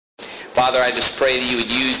Father, I just pray that you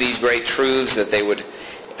would use these great truths, that they would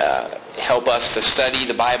help us to study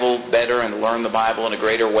the Bible better and learn the Bible in a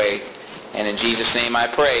greater way. And in Jesus' name I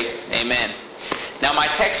pray, amen. Now my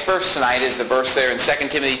text verse tonight is the verse there in 2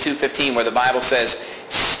 Timothy 2:15 where the Bible says,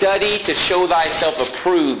 "Study to show thyself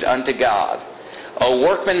approved unto God, a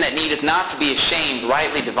workman that needeth not to be ashamed,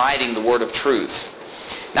 rightly dividing the word of truth."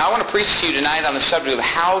 Now I want to preach to you tonight on the subject of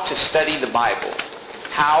how to study the Bible.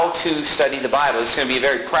 How to study the Bible. It's going to be a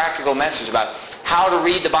very practical message about how to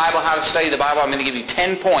read the Bible, how to study the Bible. I'm going to give you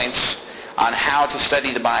 10 points on how to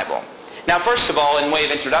study the Bible. Now first of all, in way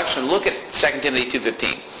of introduction, look at 2 Timothy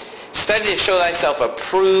 2:15. "Study to show thyself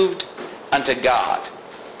approved unto God."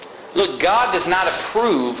 Look, God does not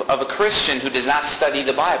approve of a Christian who does not study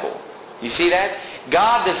the Bible. You see that?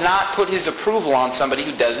 God does not put his approval on somebody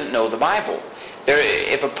who doesn't know the Bible.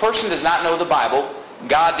 If a person does not know the Bible,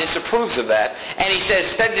 God disapproves of that. And he says,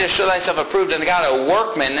 "Study to show thyself approved unto God, a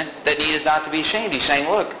workman that needeth not to be ashamed." He's saying,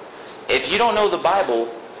 look, if you don't know the Bible,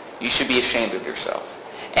 you should be ashamed of yourself.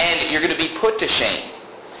 And you're going to be put to shame.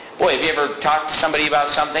 Boy, have you ever talked to somebody about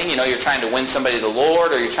something? You know, you're trying to win somebody to the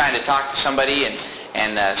Lord, or you're trying to talk to somebody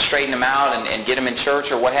and straighten them out and get them in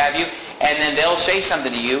church or what have you. And then they'll say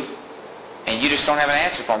something to you, and you just don't have an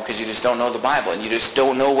answer for them because you just don't know the Bible. And you just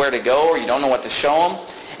don't know where to go, or you don't know what to show them.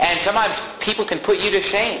 And sometimes people can put you to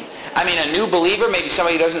shame. I mean, a new believer, maybe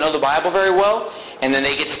somebody who doesn't know the Bible very well, and then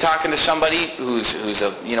they get to talking to somebody who's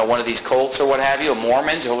one of these cults or what have you, a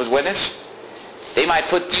Mormon, Jehovah's Witness. They might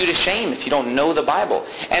put you to shame if you don't know the Bible.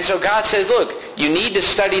 And so God says, look, you need to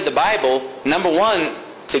study the Bible, number one,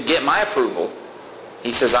 to get my approval.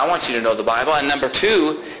 He says, I want you to know the Bible. And number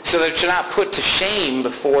two, so that you're not put to shame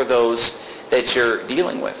before those that you're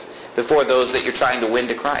dealing with, before those that you're trying to win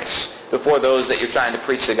to Christ, before those that you're trying to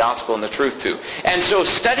preach the gospel and the truth to. And so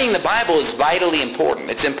studying the Bible is vitally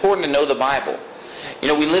important. It's important to know the Bible. You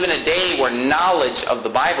know, we live in a day where knowledge of the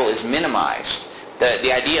Bible is minimized.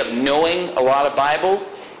 The idea of knowing a lot of Bible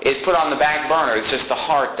is put on the back burner. It's just the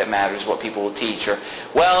heart that matters, what people will teach. Or,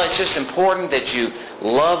 well, it's just important that you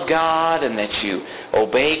love God and that you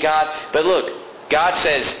obey God. But look, God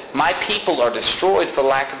says, my people are destroyed for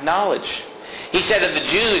lack of knowledge. He said of the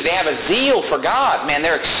Jews, they have a zeal for God. Man,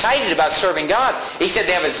 they're excited about serving God. He said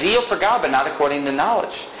they have a zeal for God, but not according to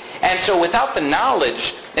knowledge. And so without the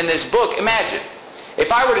knowledge in this book, imagine,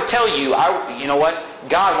 if I were to tell you, you know what?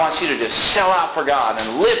 God wants you to just sell out for God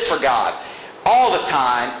and live for God all the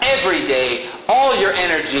time, every day, all your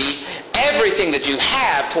energy, everything that you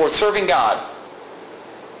have towards serving God.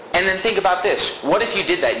 And then think about this. What if you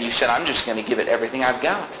did that and you said, I'm just going to give it everything I've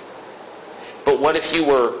got? But what if you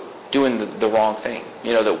were doing the wrong thing?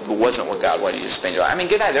 You know, that wasn't what God wanted you to spend your life. I mean,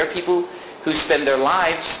 good night. There are people who spend their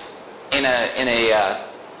lives in a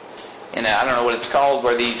I don't know what it's called,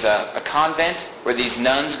 where these a convent where these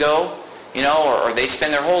nuns go, you know, or they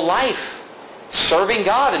spend their whole life serving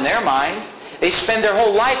God in their mind. They spend their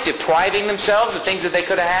whole life depriving themselves of things that they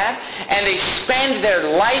could have had, and they spend their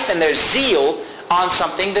life and their zeal on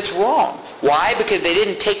something that's wrong. Why? Because they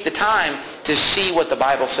didn't take the time to see what the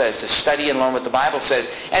Bible says, to study and learn what the Bible says.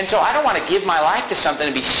 And so I don't want to give my life to something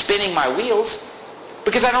and be spinning my wheels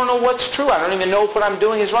because I don't know what's true. I don't even know if what I'm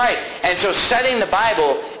doing is right. And so studying the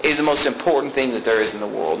Bible is the most important thing that there is in the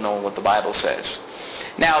world, knowing what the Bible says.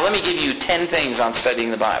 Now, let me give you 10 things on studying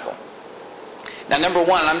the Bible. Now, number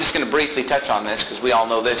one, and I'm just going to briefly touch on this because we all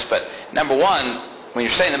know this, but number one, when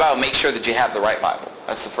you're studying the Bible, make sure that you have the right Bible.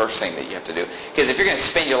 That's the first thing that you have to do. Because if you're going to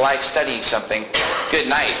spend your life studying something, good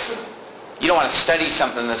night. You don't want to study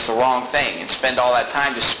something that's the wrong thing and spend all that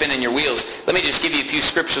time just spinning your wheels. Let me just give you a few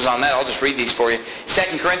scriptures on that. I'll just read these for you.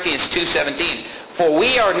 2 Corinthians 2:17. For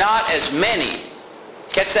we are not as many.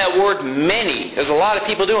 Catch that word, many. There's a lot of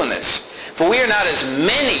people doing this. For we are not as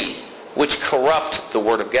many which corrupt the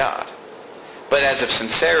word of God, but as of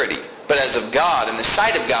sincerity, but as of God, in the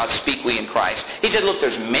sight of God speak we in Christ. He said, look,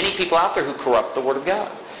 there's many people out there who corrupt the word of God,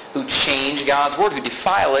 who change God's word, who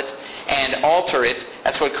defile it and alter it.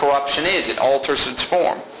 That's what corruption is. It alters its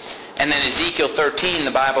form. And then Ezekiel 13,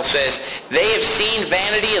 the Bible says, they have seen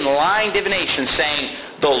vanity and lying divination, saying,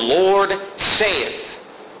 the Lord saith,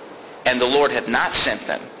 and the Lord hath not sent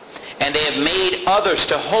them. And they have made others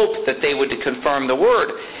to hope that they would confirm the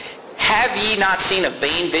word. Have ye not seen a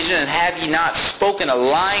vain vision, and have ye not spoken a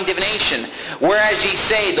lying divination? Whereas ye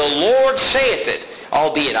say, the Lord saith it,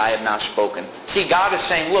 albeit I have not spoken. See, God is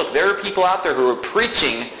saying, look, there are people out there who are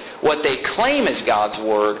preaching what they claim is God's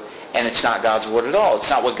word, and it's not God's word at all. It's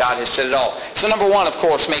not what God has said at all. So number one, of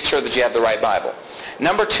course, make sure that you have the right Bible.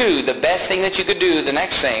 Number two, the best thing that you could do, the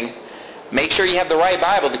next thing, make sure you have the right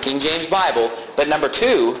Bible, the King James Bible. But number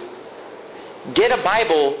two, get a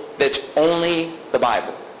Bible that's only the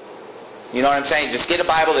Bible. You know what I'm saying? Just get a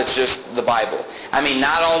Bible that's just the Bible. I mean,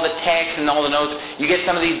 not all the text and all the notes. You get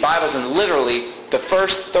some of these Bibles and literally the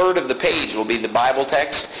first third of the page will be the Bible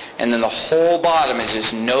text, and then the whole bottom is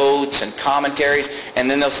just notes and commentaries,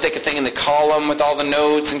 and then they'll stick a thing in the column with all the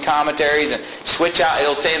notes and commentaries and switch out.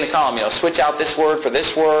 It'll say in the column, switch out this word for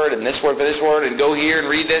this word and this word for this word and go here and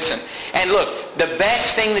read this. And look, the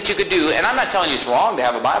best thing that you could do, and I'm not telling you it's wrong to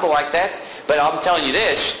have a Bible like that, but I'm telling you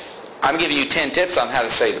this, I'm giving you 10 tips on how to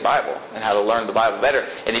study the Bible and how to learn the Bible better.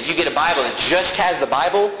 And if you get a Bible that just has the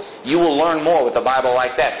Bible, you will learn more with a Bible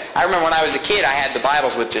like that. I remember when I was a kid, I had the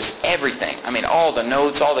Bibles with just everything. I mean, all the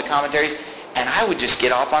notes, all the commentaries, and I would just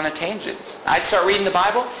get off on a tangent. I'd start reading the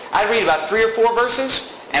Bible. I'd read about 3 or 4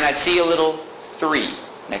 verses, and I'd see a little 3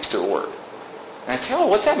 next to a word. And I'd say, oh,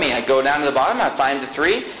 what's that mean? I'd go down to the bottom, I'd find the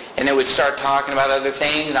 3, and it would start talking about other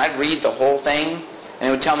things, and I'd read the whole thing. And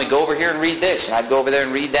it would tell me, go over here and read this. And I'd go over there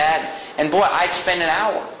and read that. And boy, I'd spend an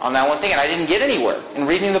hour on that one thing, and I didn't get anywhere in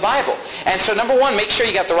reading the Bible. And so number 1, make sure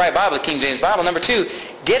you got the right Bible, the King James Bible. Number 2,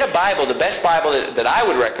 get a Bible. The best Bible that I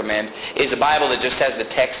would recommend is a Bible that just has the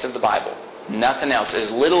text of the Bible. Nothing else. As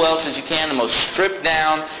little else as you can, the most stripped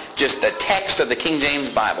down, just the text of the King James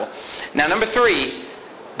Bible. Now number 3,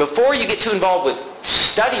 before you get too involved with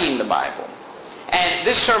studying the Bible, and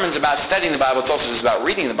this sermon's about studying the Bible, it's also just about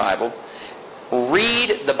reading the Bible,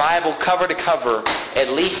 read the Bible cover to cover at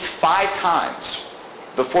least 5 times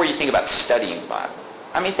before you think about studying the Bible.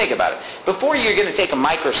 I mean, think about it. Before you're going to take a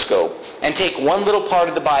microscope and take one little part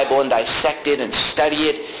of the Bible and dissect it and study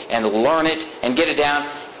it and learn it and get it down,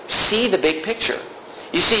 see the big picture.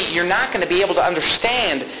 You see, you're not going to be able to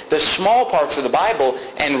understand the small parts of the Bible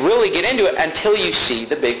and really get into it until you see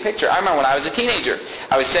the big picture. I remember when I was a teenager.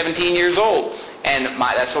 I was 17 years old. And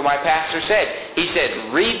that's what my pastor said. He said,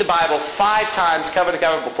 read the Bible 5 times cover to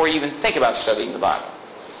cover before you even think about studying the Bible.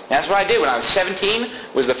 And that's what I did. When I was 17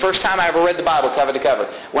 was the first time I ever read the Bible cover to cover.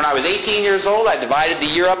 When I was 18 years old, I divided the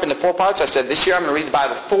year up into 4 parts. I said, this year I'm going to read the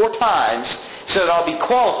Bible 4 times so that I'll be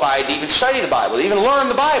qualified to even study the Bible, to even learn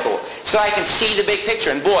the Bible, so I can see the big picture.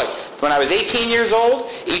 And boy, when I was 18 years old,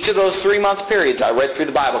 each of those 3-month periods, I read through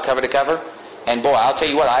the Bible cover to cover. And boy, I'll tell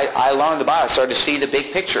you what, I learned the Bible. I started to see the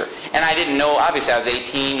big picture. And I didn't know, obviously I was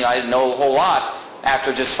 18, I didn't know a whole lot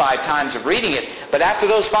after just 5 times of reading it. But after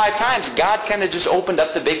those 5 times, God kind of just opened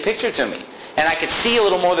up the big picture to me. And I could see a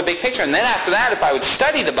little more of the big picture. And then after that, if I would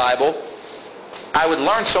study the Bible, I would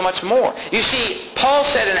learn so much more. You see, Paul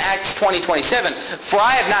said in Acts 20:27, for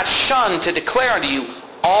I have not shunned to declare unto you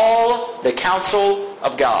all the counsel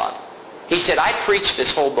of God. He said, I preach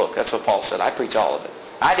this whole book. That's what Paul said. I preach all of it.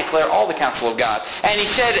 I declare all the counsel of God. And he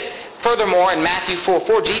said, furthermore, in Matthew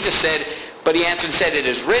 4:4, Jesus said, but he answered and said, it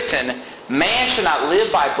is written, man shall not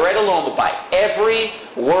live by bread alone, but by every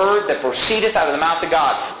word that proceedeth out of the mouth of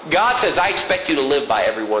God. God says, I expect you to live by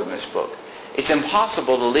every word in this book. It's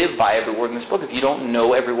impossible to live by every word in this book if you don't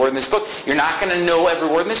know every word in this book. You're not going to know every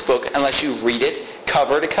word in this book unless you read it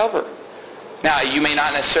cover to cover. Now, you may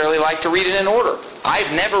not necessarily like to read it in order.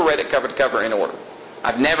 I've never read it cover to cover in order.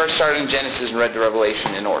 I've never started in Genesis and read to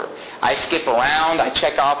Revelation in order. I skip around, I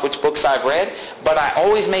check off which books I've read, but I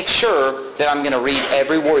always make sure that I'm going to read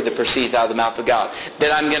every word that proceeds out of the mouth of God,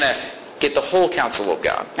 that I'm going to get the whole counsel of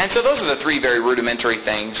God. And so those are the 3 very rudimentary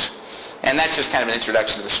things, and that's just kind of an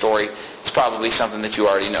introduction to the story. It's probably something that you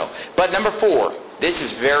already know. But number 4, this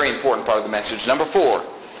is a very important part of the message. Number 4,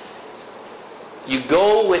 you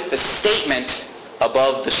go with the statement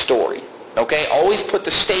above the story. Okay? Always put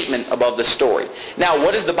the statement above the story. Now,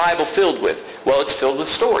 what is the Bible filled with? Well, it's filled with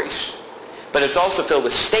stories. But it's also filled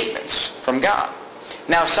with statements from God.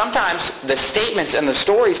 Now, sometimes the statements and the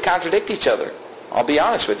stories contradict each other. I'll be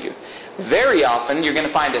honest with you. Very often, you're going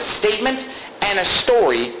to find a statement and a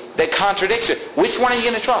story that contradicts it. Which one are you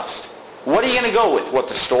going to trust? What are you going to go with? What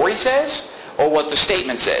the story says or what the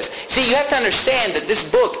statement says? See, you have to understand that this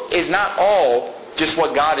book is not all just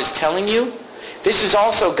what God is telling you. This is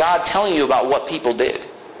also God telling you about what people did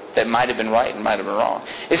that might have been right and might have been wrong.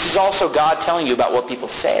 This is also God telling you about what people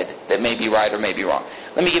said that may be right or may be wrong.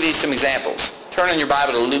 Let me give you some examples. Turn in your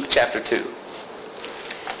Bible to Luke chapter 2.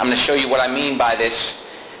 I'm going to show you what I mean by this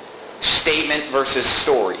statement versus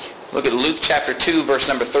story. Look at Luke chapter 2, verse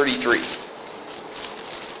number 33.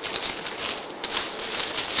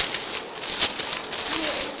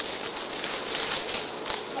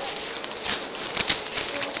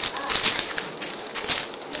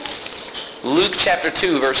 Luke chapter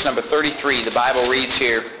 2, verse number 33, the Bible reads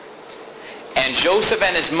here, and Joseph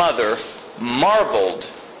and his mother marveled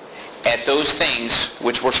at those things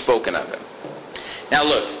which were spoken of him. Now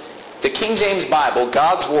look, the King James Bible,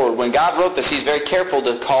 God's Word, when God wrote this, he's very careful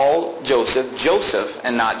to call Joseph, Joseph,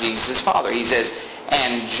 and not Jesus' father. He says,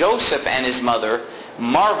 And Joseph and his mother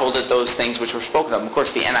marveled at those things which were spoken of him. Of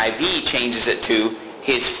course, the NIV changes it to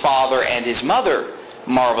his father and his mother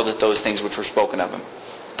marveled at those things which were spoken of him,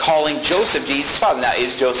 calling Joseph Jesus' father. Now,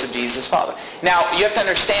 is Joseph Jesus' father? Now, you have to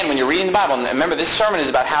understand when you're reading the Bible, and remember this sermon is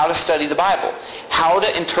about how to study the Bible, how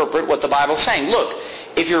to interpret what the Bible is saying. Look,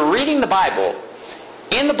 if you're reading the Bible,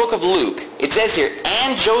 in the book of Luke, it says here,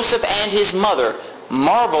 and Joseph and his mother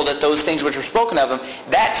marveled at those things which were spoken of him.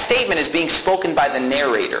 That statement is being spoken by the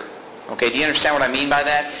narrator. Okay, do you understand what I mean by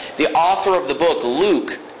that? The author of the book,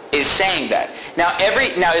 Luke, is saying that. Now,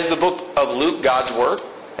 is the book of Luke God's Word?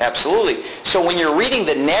 Absolutely. So when you're reading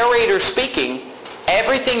the narrator speaking,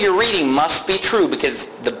 everything you're reading must be true because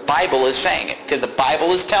the Bible is saying it. Because the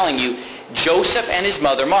Bible is telling you Joseph and his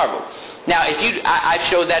mother marveled. Now, I've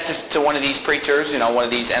showed that to one of these preachers, one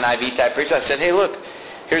of these NIV type preachers. I said, hey, look,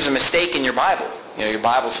 here's a mistake in your Bible. Your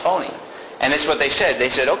Bible's phony. And that's what they said. They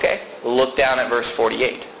said, okay, look down at verse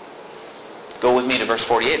 48. Go with me to verse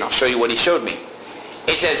 48 and I'll show you what he showed me.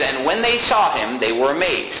 It says, and when they saw him, they were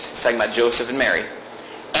amazed. It's talking about Joseph and Mary.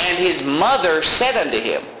 And his mother said unto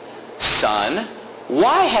him, Son,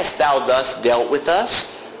 why hast thou thus dealt with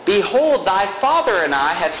us? Behold, thy father and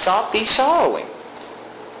I have sought thee sorrowing.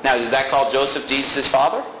 Now, does that call Joseph Jesus'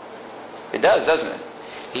 father? It does, doesn't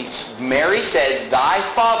it? Mary says, thy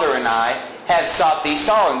father and I have sought thee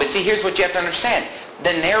sorrowing. But see, here's what you have to understand.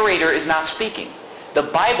 The narrator is not speaking. The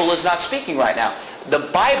Bible is not speaking right now. The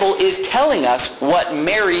Bible is telling us what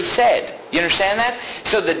Mary said. You understand that?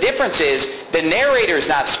 So the difference is the narrator is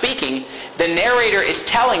not speaking. The narrator is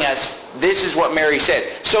telling us this is what Mary said.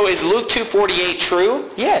 So is Luke 2:48 true?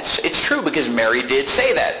 Yes, it's true because Mary did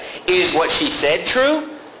say that. Is what she said true?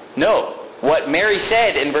 No. What Mary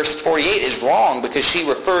said in verse 48 is wrong because she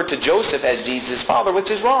referred to Joseph as Jesus' father, which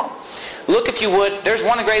is wrong. Look, if you would, there's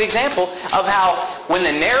one great example of how when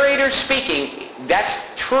the narrator's speaking, that's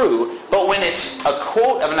true, but when it's a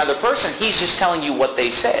quote of another person, he's just telling you what they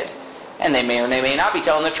said. And they may or they may not be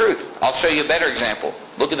telling the truth. I'll show you a better example.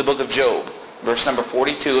 Look at the book of Job. Verse number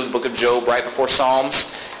 42 of the book of Job, right before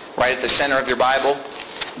Psalms, right at the center of your Bible.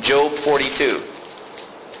 Job 42.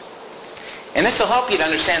 And this will help you to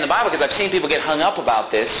understand the Bible because I've seen people get hung up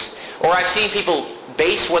about this, or I've seen people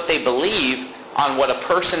base what they believe on what a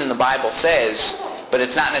person in the Bible says, but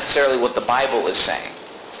it's not necessarily what the Bible is saying.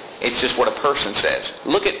 It's just what a person says.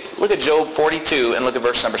 Look at Job 42 and look at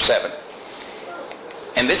verse number 7.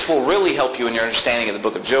 And this will really help you in your understanding of the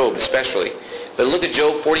book of Job especially. But look at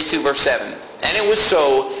Job 42 verse 7. And it was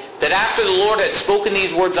so that after the Lord had spoken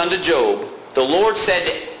these words unto Job, the Lord said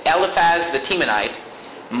to Eliphaz the Temanite,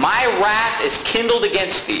 My wrath is kindled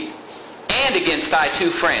against thee and against thy two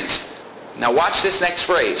friends. Now watch this next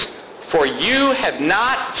phrase. For you have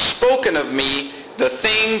not spoken of me the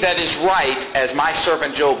thing that is right as my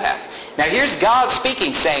servant Job hath. Now here's God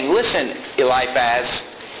speaking, saying, listen,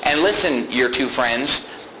 Eliphaz, and listen, your two friends,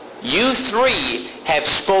 you three have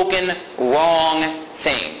spoken wrong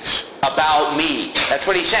things about me. That's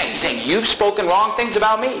what he's saying. He's saying, you've spoken wrong things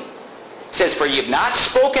about me. He says, for ye have not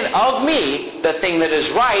spoken of me the thing that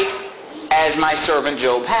is right as my servant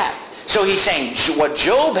Job hath. So he's saying, what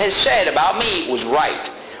Job has said about me was right.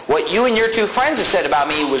 What you and your two friends have said about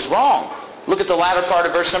me was wrong. Look at the latter part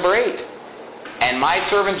of verse number 8. And my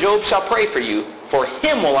servant Job shall pray for you, for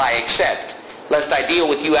him will I accept, lest I deal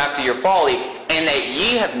with you after your folly, and that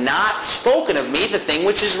ye have not spoken of me the thing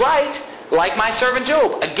which is right, like my servant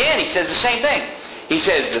Job. Again, he says the same thing. He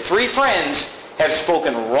says, the three friends have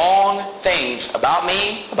spoken wrong things about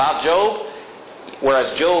me, about Job,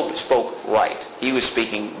 whereas Job spoke right. He was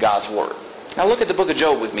speaking God's word. Now look at the book of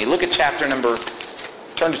Job with me. Look at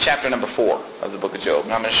turn to chapter number 4 of the book of Job,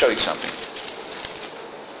 and I'm going to show you something.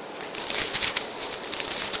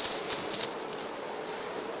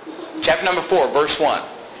 Chapter number 4, verse 1.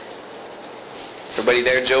 Everybody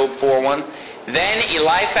there, Job 4:1. Then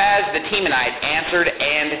Eliphaz the Temanite answered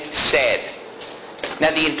and said.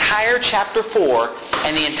 Now the entire chapter 4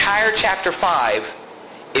 and the entire chapter 5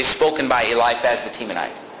 is spoken by Eliphaz the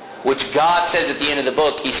Temanite, which God says at the end of the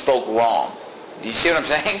book he spoke wrong. Do you see what I'm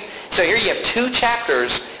saying? So here you have 2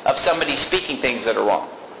 chapters of somebody speaking things that are wrong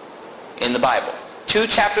in the Bible. 2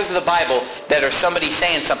 chapters of the Bible that are somebody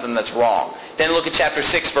saying something that's wrong. Then look at chapter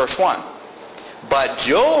 6, verse 1. But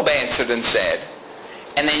Job answered and said,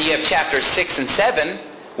 and then you have chapters 6 and 7,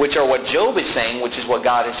 which are what Job is saying, which is what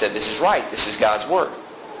God has said. This is right. This is God's word.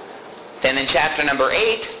 Then in chapter number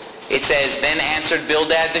 8, it says, then answered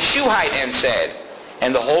Bildad the Shuhite and said,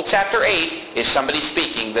 and the whole chapter 8 is somebody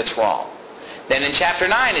speaking that's wrong. Then in chapter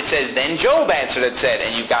 9, it says, then Job answered and said,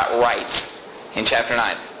 and you got right in chapter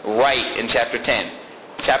 9. Right in chapter 10.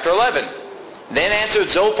 Chapter 11, Then answered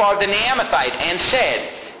Zophar the Naamathite and said,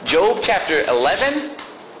 Job chapter 11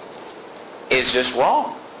 is just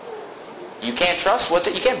wrong. You can't trust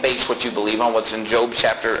you can't base what you believe on what's in Job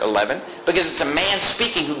chapter 11, because it's a man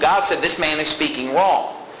speaking who God said this man is speaking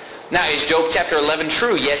wrong. Now, is Job chapter 11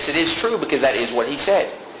 true? Yes, it is true, because that is what he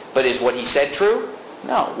said. But is what he said true?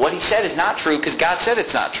 No. What he said is not true, because God said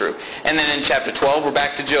it's not true. And then in chapter 12, we're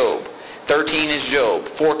back to Job. 13 is Job.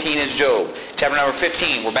 14 is Job. Chapter number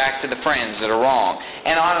 15, we're back to the friends that are wrong.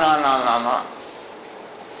 And on and on and on and on and on.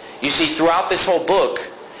 You see, throughout this whole book,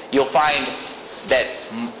 you'll find that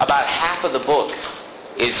about half of the book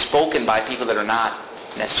is spoken by people that are not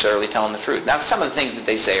necessarily telling the truth. Now, some of the things that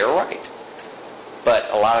they say are right, but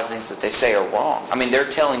a lot of things that they say are wrong. I mean, they're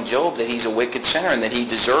telling Job that he's a wicked sinner and that he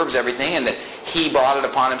deserves everything and that he brought it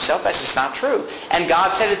upon himself. That's just not true. And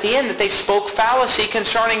God said at the end that they spoke fallacy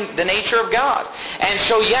concerning the nature of God. And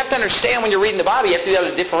so you have to understand, when you're reading the Bible, you have to be able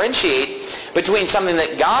to differentiate between something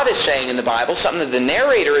that God is saying in the Bible, something that the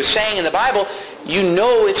narrator is saying in the Bible. You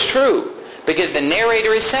know it's true, because the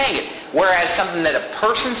narrator is saying it. Whereas something that a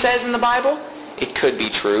person says in the Bible, it could be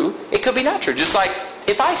true, it could be not true. Just like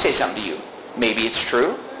if I say something to you, maybe it's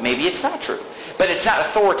true, maybe it's not true. But it's not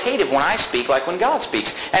authoritative when I speak like when God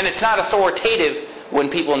speaks. And it's not authoritative when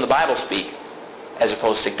people in the Bible speak, as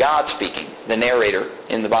opposed to God speaking, the narrator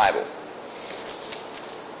in the Bible.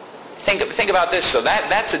 Think about this. So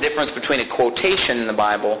that's the difference between a quotation in the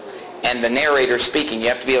Bible and the narrator speaking. You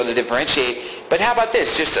have to be able to differentiate. But how about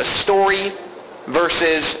this? Just a story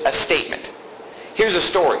versus a statement. Here's a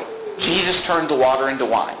story. Jesus turned the water into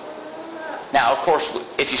wine. Now, of course,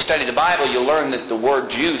 if you study the Bible, you'll learn that the word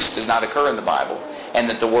juice does not occur in the Bible, and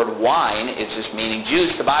that the word wine is just meaning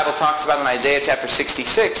juice. The Bible talks about in Isaiah chapter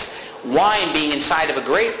 66, wine being inside of a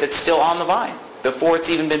grape that's still on the vine before it's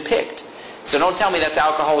even been picked. So don't tell me that's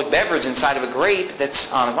alcoholic beverage inside of a grape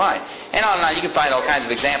that's on a vine. And on and on. You can find all kinds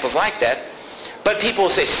of examples like that. But people will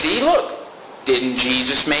say, see, look, didn't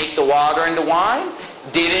Jesus make the water into wine?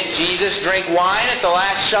 Didn't Jesus drink wine at the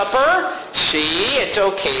Last Supper? See, it's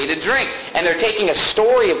okay to drink. And they're taking a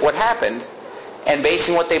story of what happened and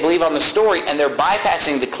basing what they believe on the story, and they're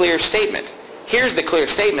bypassing the clear statement. Here's the clear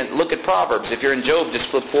statement. Look at Proverbs. If you're in Job, just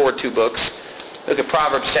flip forward 2 books. Look at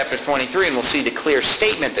Proverbs chapter 23, and we'll see the clear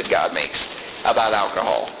statement that God makes about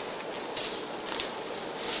alcohol.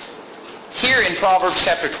 Here in Proverbs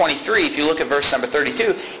chapter 23, if you look at verse number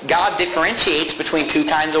 32, God differentiates between 2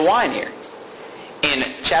 kinds of wine here. In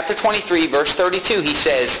chapter 23, verse 32, he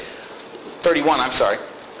says, 31, I'm sorry,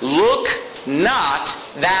 look not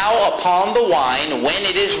thou upon the wine when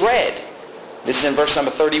it is red. This is in verse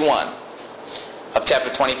number 31 of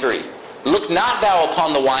chapter 23. Look not thou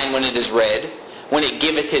upon the wine when it is red, when it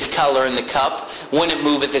giveth his color in the cup, when it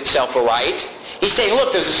moveth itself aright. He's saying,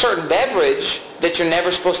 look, there's a certain beverage that you're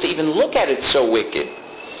never supposed to even look at. It's so wicked.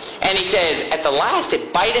 And he says, at the last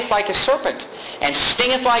it biteth like a serpent, and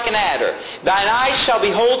stingeth like an adder. Thine eyes shall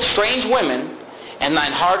behold strange women, and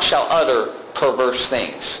thine heart shall utter perverse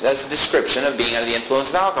things. That's a description of being under the influence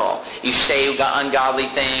of alcohol. You say ungodly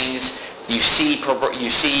things, you see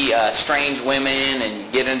strange women, and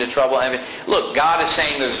you get into trouble. Look, God is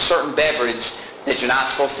saying there's a certain beverage that you're not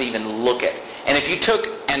supposed to even look at. And if you took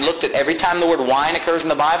and looked at every time the word wine occurs in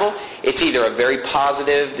the Bible, it's either a very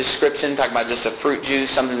positive description, talking about just a fruit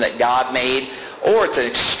juice, something that God made, or it's an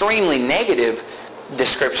extremely negative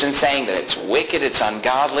description saying that it's wicked, it's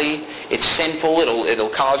ungodly, it's sinful, it'll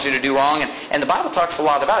cause you to do wrong. And the Bible talks a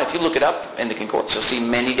lot about it. If you look it up in the Concordance, you'll see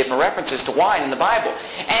many different references to wine in the Bible.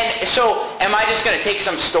 And so, am I just going to take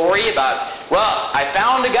some story about, well, I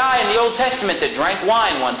found a guy in the Old Testament that drank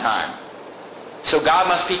wine one time, so God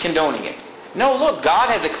must be condoning it? No, look, God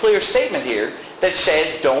has a clear statement here that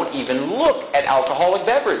says don't even look at alcoholic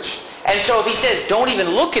beverage. And so if he says don't even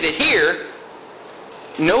look at it here,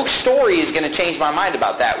 no story is going to change my mind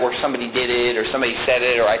about that, where somebody did it, or somebody said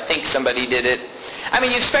it, or I think somebody did it. I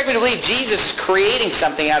mean, you expect me to believe Jesus is creating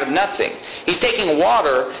something out of nothing. He's taking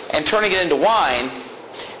water and turning it into wine.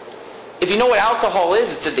 If you know what alcohol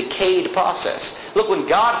is, it's a decayed process. Look, when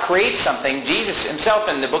God creates something, Jesus himself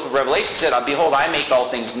in the book of Revelation said, behold, I make all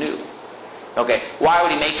things new. Okay, why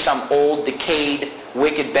would he make some old, decayed,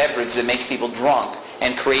 wicked beverage that makes people drunk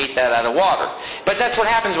and create that out of water? But that's what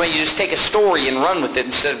happens when you just take a story and run with it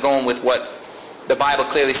instead of going with what the Bible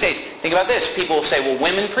clearly states. Think about this. People will say, well,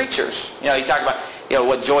 women preachers. You talk about,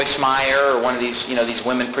 what Joyce Meyer or one of these, these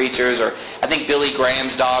women preachers, or I think Billy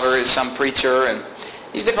Graham's daughter is some preacher, and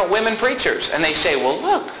these different women preachers. And they say, well,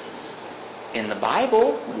 look, in the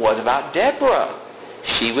Bible, what about Deborah?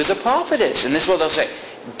 She was a prophetess. And this is what they'll say.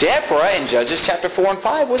 Deborah in Judges chapter 4 and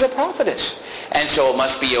 5 was a prophetess. And so it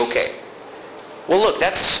must be okay. Well, look,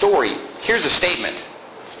 that's a story Here's a statement.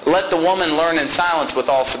 Let the woman learn in silence with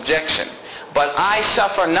all subjection. But I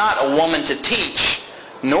suffer not a woman to teach,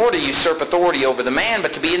 nor to usurp authority over the man,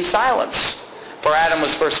 but to be in silence. For Adam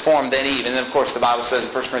was first formed, then Eve. And then, of course, the Bible says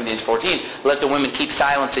in 1 Corinthians 14, let the women keep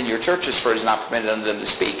silence in your churches, for it is not permitted unto them to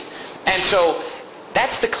speak. And so,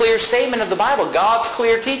 that's the clear statement of the Bible, God's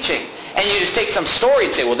clear teaching. And you just take some story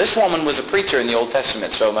and say, well, this woman was a preacher in the Old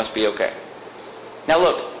Testament, so it must be okay. Now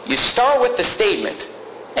look, you start with the statement,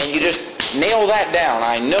 and you just nail that down.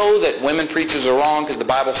 I know that women preachers are wrong because the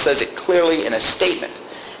Bible says it clearly in a statement.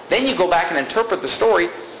 Then you go back and interpret the story.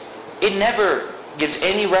 It never gives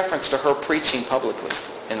any reference to her preaching publicly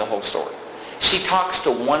in the whole story. She talks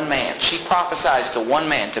to one man. She prophesies to one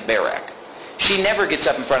man, to Barak. She never gets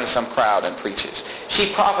up in front of some crowd and preaches.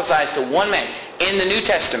 She prophesies to one man. In the New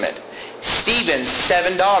Testament, Stephen's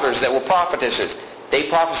 7 daughters that were prophetesses, they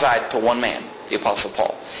prophesied to one man, the Apostle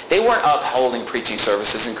Paul. They weren't up holding preaching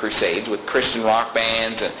services and crusades with Christian rock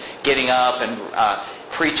bands and getting up and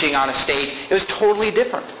preaching on a stage. It was totally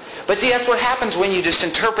different. But see, that's what happens when you just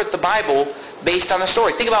interpret the Bible based on a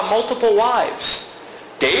story. Think about multiple wives.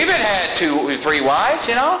 David had 2 or 3 wives,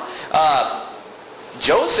 you know.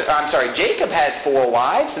 Jacob had 4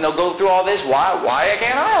 wives, and they'll go through all this. Why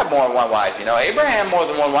can't I have more than one wife? You know, Abraham more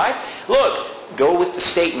than one wife. Look, go with the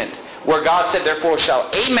statement where God said, therefore shall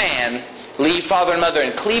a man leave father and mother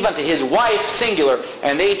and cleave unto his wife, singular,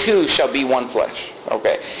 and they two shall be one flesh.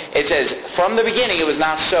 Okay? It says, from the beginning it was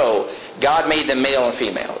not so. God made them male and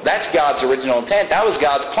female. That's God's original intent. That was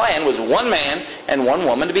God's plan, was one man and one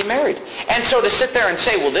woman to be married. And so to sit there and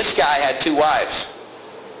say, well, this guy had 2 wives.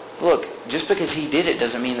 Look, just because he did it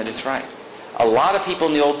doesn't mean that it's right. A lot of people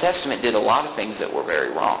in the Old Testament did a lot of things that were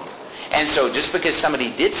very wrong. And so just because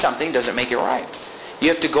somebody did something doesn't make it right. You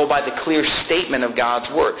have to go by the clear statement of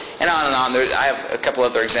God's Word. And on and on. I have a couple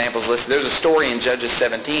other examples listed. There's a story in Judges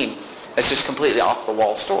 17 that's just completely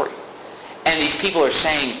off-the-wall story. And these people are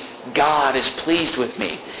saying, God is pleased with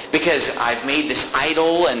me because I've made this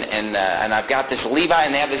idol and I've got this Levi,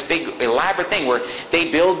 and they have this big elaborate thing where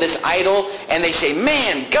they build this idol and they say,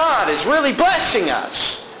 man, God is really blessing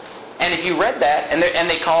us. And if you read that, and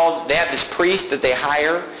they have this priest that they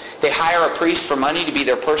hire. They hire a priest for money to be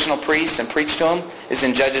their personal priest and preach to him. It's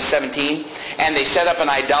in Judges 17. And they set up an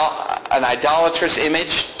idolatrous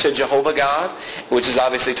image to Jehovah God, which is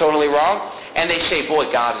obviously totally wrong. And they say,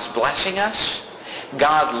 boy, God is blessing us.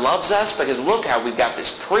 God loves us because look how we've got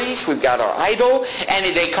this priest, we've got our idol.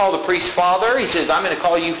 And they call the priest Father. He says, I'm going to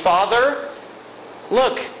call you Father.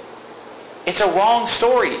 Look, it's a wrong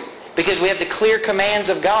story because we have the clear commands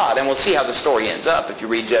of God. And we'll see how the story ends up. If you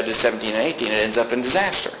read Judges 17 and 18, it ends up in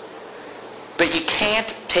disaster. But you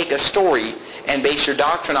can't take a story and base your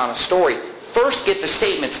doctrine on a story. First, get the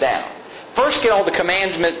statements down. First, get all the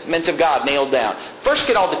commandments of God nailed down. First,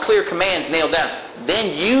 get all the clear commands nailed down.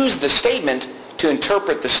 Then use the statement to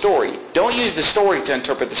interpret the story. Don't use the story to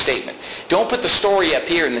interpret the statement. Don't put the story up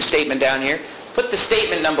here and the statement down here. Put the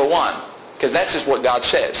statement number 1, because that's just what God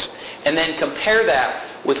says. And then compare that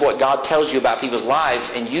with what God tells you about people's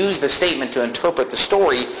lives and use the statement to interpret the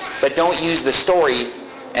story, but don't use the story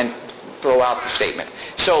and throw out the statement.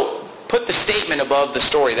 So put the statement above the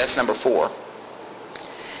story. That's number 4.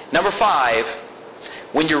 Number 5,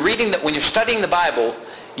 when you're studying the Bible,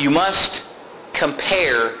 you must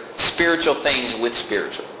compare spiritual things with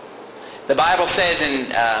spiritual. The Bible says in,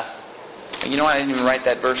 you know what, I didn't even write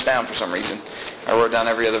that verse down for some reason. I wrote down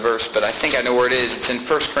every other verse, but I think I know where it is. It's in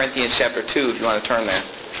 1 Corinthians chapter 2, if you want to turn there.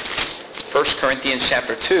 1 Corinthians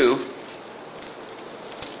chapter 2.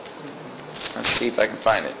 Let's see if I can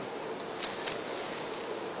find it.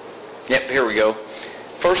 Yep, here we go.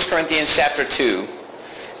 1 Corinthians chapter 2.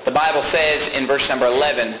 The Bible says in verse number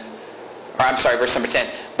 11, verse number 10,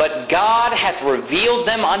 but God hath revealed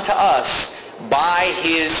them unto us by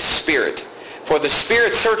His Spirit. For the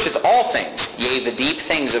Spirit searcheth all things, yea, the deep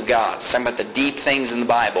things of God. It's talking about the deep things in the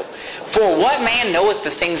Bible. For what man knoweth the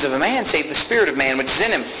things of a man, save the Spirit of man which is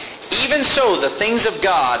in him? Even so the things of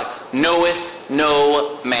God knoweth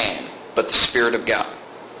no man, but the Spirit of God.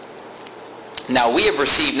 Now we have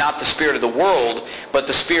received not the spirit of the world, but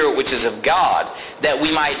the Spirit which is of God, that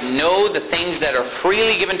we might know the things that are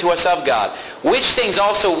freely given to us of God, which things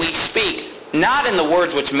also we speak, not in the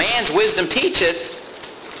words which man's wisdom teacheth,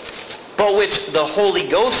 but which the Holy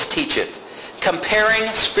Ghost teacheth,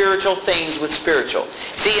 comparing spiritual things with spiritual.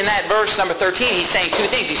 See, in that verse number 13, he's saying 2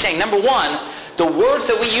 things. He's saying, number 1, the words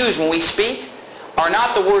that we use when we speak are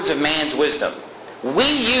not the words of man's wisdom. We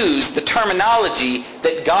use the terminology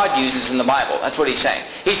that God uses in the Bible. That's what he's saying.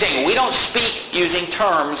 He's saying we don't speak using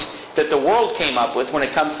terms that the world came up with when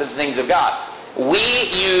it comes to the things of God. We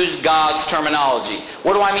use God's terminology.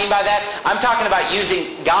 What do I mean by that? I'm talking about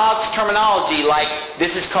using God's terminology like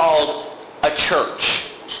this is called a church,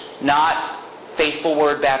 not Faithful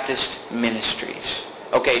Word Baptist Ministries.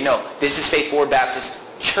 Okay, no, this is Faithful Word Baptist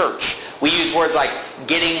Church. We use words like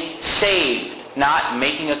getting saved, not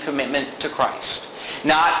making a commitment to Christ,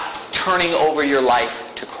 not turning over your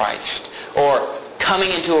life to Christ, or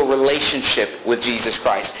coming into a relationship with Jesus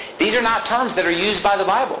Christ. These are not terms that are used by the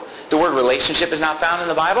Bible. The word relationship is not found in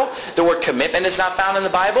the Bible. The word commitment is not found in the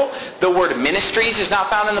Bible. The word ministries is not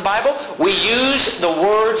found in the Bible. We use the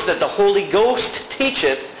words that the Holy Ghost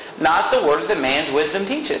teacheth, not the words that man's wisdom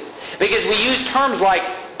teacheth. Because we use terms like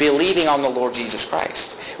believing on the Lord Jesus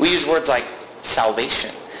Christ. We use words like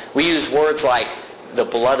salvation. We use words like the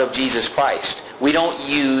blood of Jesus Christ. We don't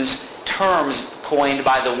use terms coined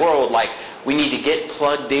by the world like we need to get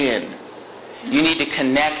plugged in. You need to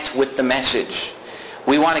connect with the message.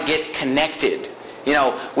 We want to get connected.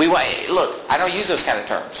 Look, I don't use those kind of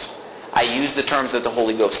terms. I use the terms that the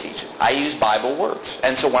Holy Ghost teaches. I use Bible words.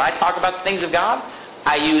 And so when I talk about the things of God,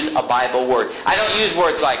 I use a Bible word. I don't use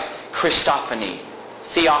words like Christophany,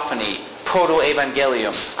 theophany,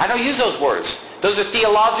 proto-evangelium. I don't use those words. Those are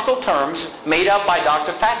theological terms made up by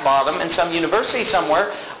Dr. Fatbottom in some university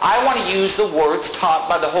somewhere. I want to use the words taught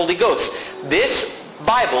by the Holy Ghost. This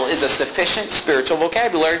Bible is a sufficient spiritual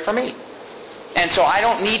vocabulary for me. And so I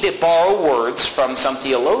don't need to borrow words from some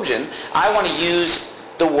theologian. I want to use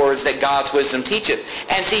the words that God's wisdom teacheth.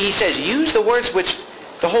 And see, he says, use the words which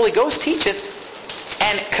the Holy Ghost teacheth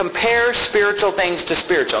and compare spiritual things to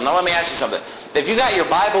spiritual. Now let me ask you something. If you got your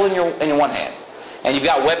Bible in your one hand, and you've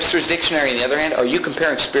got Webster's Dictionary in the other hand, are you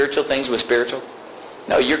comparing spiritual things with spiritual?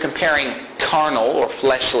 No, you're comparing carnal or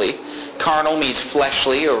fleshly. Carnal means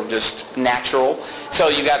fleshly or just natural. So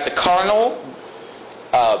you got the carnal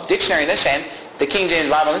dictionary in this hand, the King James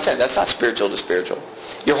Bible in this hand. That's not spiritual to spiritual.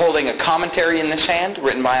 You're holding a commentary in this hand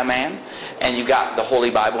written by a man, and you've got the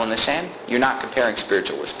Holy Bible in this hand. You're not comparing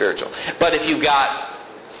spiritual with spiritual. But if you've got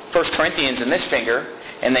 1 Corinthians in this finger,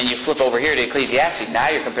 and then you flip over here to Ecclesiastes, now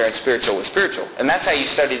you're comparing spiritual with spiritual. And that's how you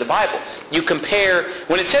study the Bible. You compare,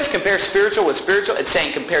 when it says compare spiritual with spiritual, it's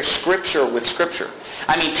saying compare Scripture with Scripture.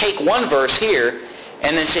 I mean, take one verse here,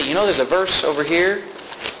 and then say, there's a verse over here,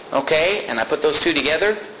 okay, and I put those two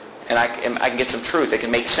together, and I can get some truth. It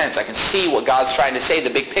can make sense. I can see what God's trying to say, the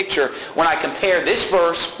big picture, when I compare this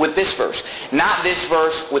verse with this verse. Not this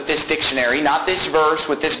verse with this dictionary, not this verse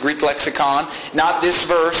with this Greek lexicon, not this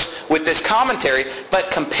verse with this commentary,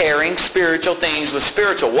 but comparing spiritual things with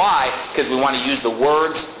spiritual. Why? Because we want to use the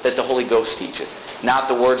words that the Holy Ghost teacheth, not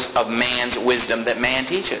the words of man's wisdom that man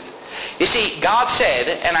teacheth. You see, God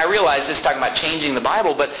said, and I realize this is talking about changing the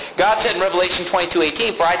Bible, but God said in Revelation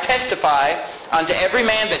 22:18, "For I testify unto every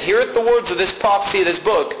man that heareth the words of this prophecy of this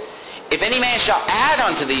book, if any man shall add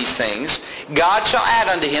unto these things, God shall add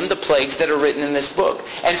unto him the plagues that are written in this book."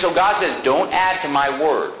 And so God says, don't add to my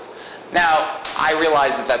word. Now, I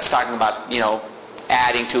realize that that's talking about,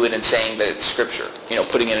 adding to it and saying that it's Scripture.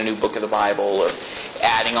 Putting in a new book of the Bible, or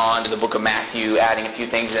adding on to the book of Matthew, adding a few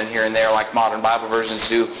things in here and there like modern Bible versions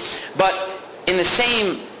do. But in the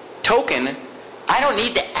same token, I don't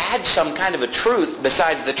need to add some kind of a truth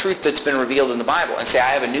besides the truth that's been revealed in the Bible and say, I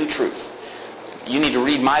have a new truth. You need to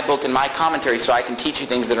read my book and my commentary so I can teach you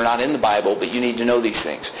things that are not in the Bible, but you need to know these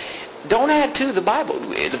things. Don't add to the Bible.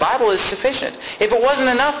 The Bible is sufficient. If it wasn't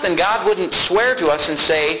enough, then God wouldn't swear to us and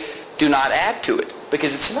say, do not add to it,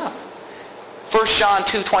 because it's enough. 1 John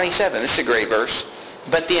 2:27, this is a great verse.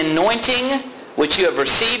 "But the anointing which you have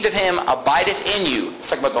received of him abideth in you." It's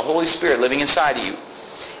talking about the Holy Spirit living inside of you.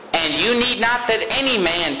 "And you need not that any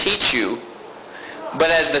man teach you, but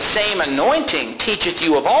as the same anointing teacheth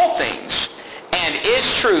you of all things, and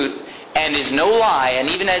is truth, and is no lie, and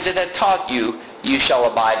even as it hath taught you, you shall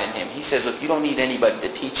abide in him." He says, look, you don't need anybody to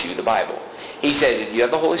teach you the Bible. He says, if you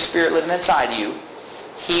have the Holy Spirit living inside you,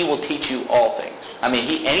 he will teach you all things. I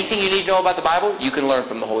mean, anything you need to know about the Bible, you can learn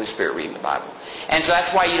from the Holy Spirit reading the Bible. And so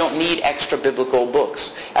that's why you don't need extra biblical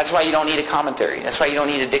books. That's why you don't need a commentary. That's why you don't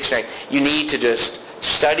need a dictionary. You need to just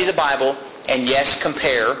study the Bible and, yes,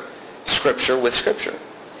 compare Scripture with Scripture.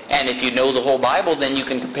 And if you know the whole Bible, then you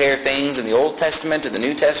can compare things in the Old Testament to the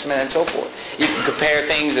New Testament and so forth. You can compare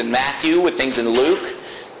things in Matthew with things in Luke,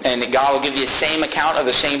 and God will give you the same account of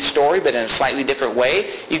the same story, but in a slightly different way.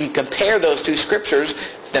 You can compare those two Scriptures,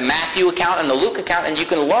 the Matthew account and the Luke account, and you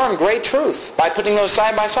can learn great truth by putting those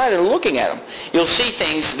side by side and looking at them. You'll see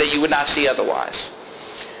things that you would not see otherwise.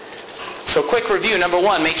 So quick review. Number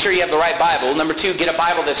 1, make sure you have the right Bible. Number 2, get a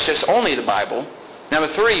Bible that's just only the Bible. Number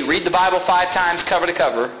 3, read the Bible 5 times cover to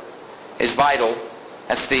cover is vital.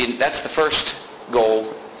 That's the first goal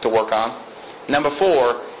to work on. Number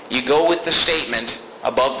 4, you go with the statement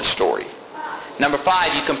above the story. Number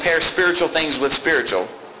 5, you compare spiritual things with spiritual.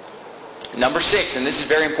 Number 6, and this is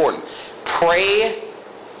very important, pray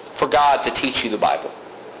for God to teach you the Bible.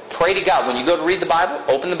 Pray to God. When you go to read the Bible,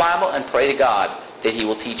 open the Bible and pray to God that He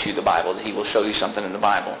will teach you the Bible, that He will show you something in the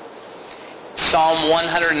Bible. Psalm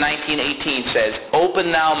 119:18 says,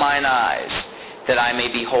 "Open thou mine eyes, that I may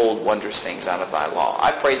behold wondrous things out of thy law."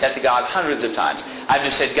 I've prayed that to God hundreds of times. I've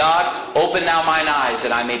just said, "God, open thou mine eyes,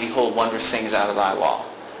 that I may behold wondrous things out of thy law."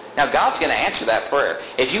 Now, God's going to answer that prayer.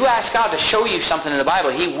 If you ask God to show you something in the Bible,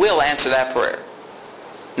 He will answer that prayer.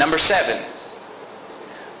 Number 7,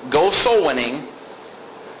 go soul winning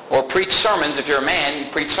or preach sermons. If you're a man, you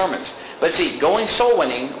preach sermons. But see, going soul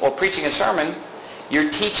winning or preaching a sermon, you're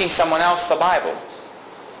teaching someone else the Bible.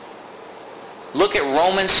 Look at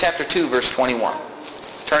Romans chapter 2, verse 21.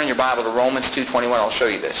 Turn in your Bible to Romans 2:21. I'll show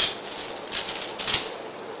you this.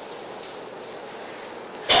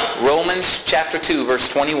 Romans chapter 2, verse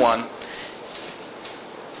 21.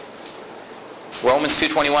 Romans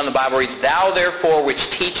 2:21, the Bible reads, "Thou therefore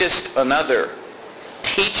which teachest another,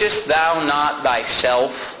 teachest thou not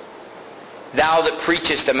thyself? Thou that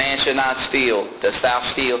preachest a man should not steal, dost thou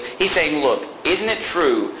steal?" He's saying, look, isn't it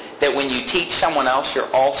true that when you teach someone else,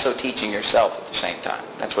 you're also teaching yourself at the same time?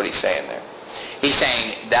 That's what he's saying there. He's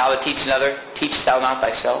saying, thou that teachest another, teachest thou not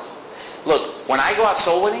thyself? Look, when I go out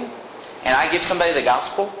soul winning and I give somebody the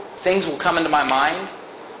gospel, things will come into my mind.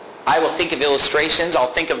 I will think of illustrations.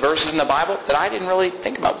 I'll think of verses in the Bible that I didn't really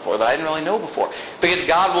think about before, that I didn't really know before. Because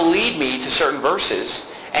God will lead me to certain verses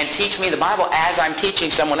and teach me the Bible as I'm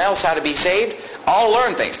teaching someone else how to be saved. I'll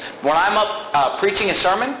learn things. When I'm up preaching a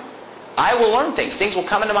sermon, I will learn things. Things will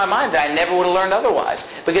come into my mind that I never would have learned otherwise.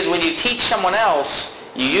 Because when you teach someone else,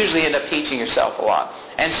 you usually end up teaching yourself a lot.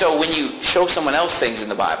 And so when you show someone else things in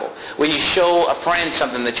the Bible, when you show a friend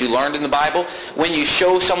something that you learned in the Bible, when you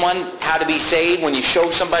show someone how to be saved, when you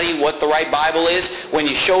show somebody what the right Bible is, when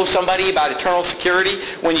you show somebody about eternal security,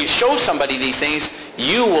 when you show somebody these things,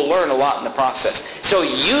 you will learn a lot in the process. So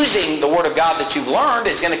using the Word of God that you've learned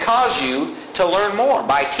is going to cause you to learn more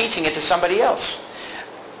by teaching it to somebody else.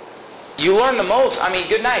 You learn the most. I mean,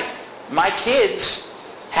 good night. My kids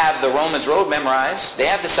have the Romans Road memorized. They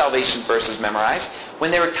have the salvation verses memorized. When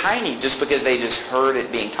they were tiny, just because they just heard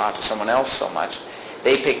it being taught to someone else so much,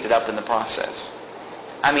 they picked it up in the process.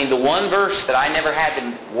 I mean, the one verse that I never had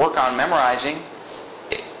to work on memorizing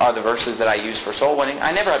are the verses that I use for soul winning.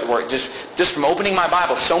 I never had to work. Just from opening my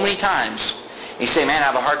Bible so many times, you say, man, I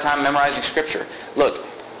have a hard time memorizing Scripture. Look,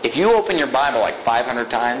 if you open your Bible like 500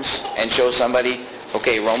 times and show somebody,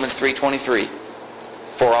 okay, Romans 3:23,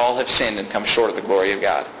 "For all have sinned and come short of the glory of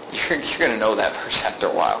God," you're going to know that verse after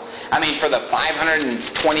a while. I mean, for the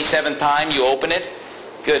 527th time you open it,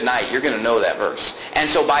 good night, you're going to know that verse. And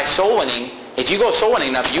so by soul winning, if you go soul winning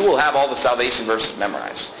enough, you will have all the salvation verses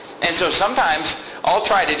memorized. And so sometimes I'll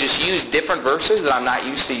try to just use different verses that I'm not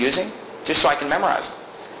used to using, just so I can memorize them.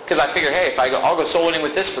 Because I figure, hey, I'll go soul winning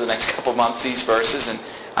with this for the next couple of months, these verses, and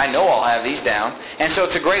I know I'll have these down. And so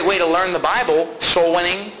it's a great way to learn the Bible, soul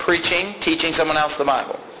winning, preaching, teaching someone else the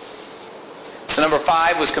Bible. So number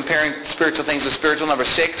 5 was comparing spiritual things with spiritual. Number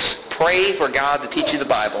 6, pray for God to teach you the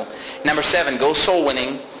Bible. Number 7, go soul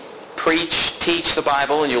winning, preach, teach the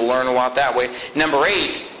Bible, and you'll learn a lot that way. Number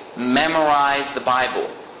 8, memorize the Bible.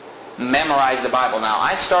 Memorize the Bible. Now,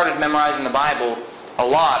 I started memorizing the Bible a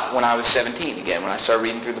lot when I was 17 again, when I started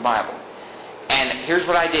reading through the Bible. And here's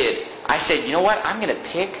what I did. I said, you know what? I'm going to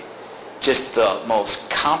pick just the most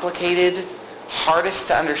complicated, hardest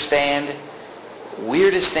to understand,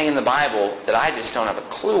 weirdest thing in the Bible that I just don't have a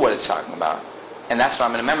clue what it's talking about. And that's what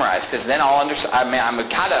I'm going to memorize, because then I'll understand. I'm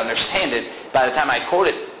got to understand it by the time I quote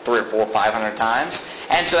it 300 or 400 or 500 times.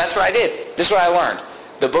 And so that's what I did. This is what I learned.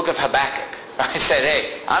 The book of Habakkuk. I said,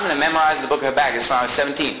 hey, I'm going to memorize the book of Habakkuk. This is when I was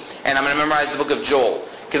 17. And I'm going to memorize the book of Joel.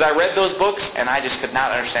 Because I read those books, and I just could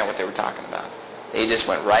not understand what they were talking about. They just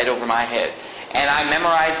went right over my head. And I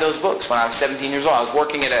memorized those books when I was 17 years old. I was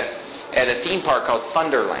working at a theme park called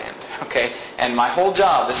Thunderland. Okay? And my whole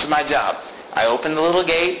job, this is my job, I open the little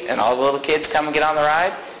gate, and all the little kids come and get on the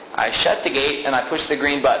ride. I shut the gate, and I push the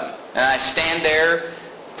green button. And I stand there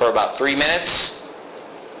for about 3 minutes.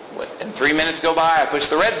 And 3 minutes go by, I push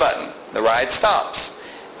the red button. The ride stops.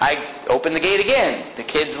 I open the gate again. The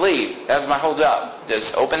kids leave. That was my whole job.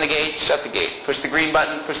 Just open the gate, shut the gate. Push the green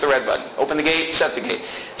button, push the red button. Open the gate, shut the gate.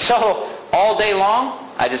 So all day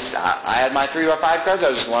long, I had my 3 by 5 cards. I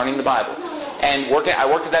was just learning the Bible. And I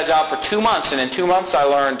worked at that job for 2 months. And in 2 months, I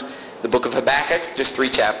learned the book of Habakkuk, just 3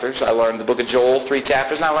 chapters. I learned the book of Joel, 3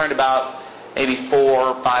 chapters. And I learned about maybe 4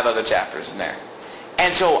 or 5 other chapters in there.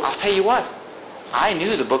 And so I'll tell you what. I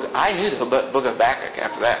knew the book of Habakkuk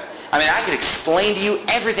after that. I mean, I could explain to you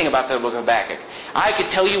everything about the book of Habakkuk. I could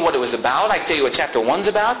tell you what it was about. I could tell you what chapter 1's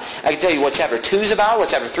about. I could tell you what chapter 2's about, what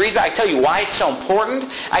chapter 3's about. I could tell you why it's so important.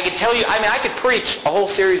 I could tell you, I could preach a whole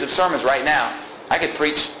series of sermons right now. I could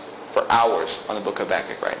preach for hours on the book of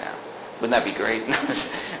Habakkuk right now. Wouldn't that be great?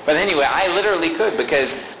 But anyway, I literally could,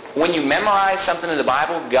 because when you memorize something in the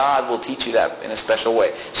Bible, God will teach you that in a special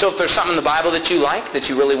way. So if there's something in the Bible that you like, that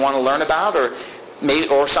you really want to learn about,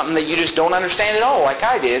 or something that you just don't understand at all, like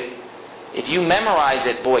I did, if you memorize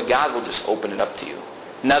it, boy, God will just open it up to you.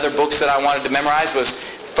 Another books that I wanted to memorize was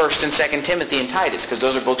 1st and 2nd Timothy and Titus, because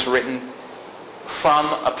those are books written from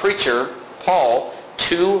a preacher, Paul,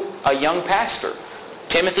 to a young pastor.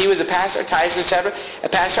 Timothy was a pastor, Titus was a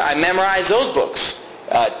pastor. I memorized those books,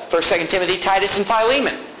 1st, 2nd Timothy, Titus, and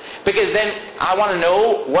Philemon, because then I want to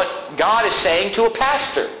know what God is saying to a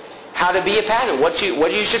pastor, how to be a pastor, what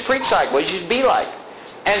you should preach like, what you should be like.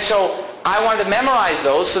 And so I wanted to memorize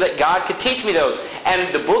those so that God could teach me those.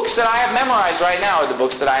 And the books that I have memorized right now are the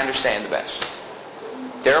books that I understand the best.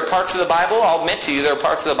 There are parts of the Bible, I'll admit to you, there are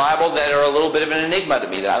parts of the Bible that are a little bit of an enigma to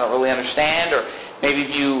me that I don't really understand, or maybe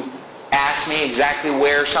if you ask me exactly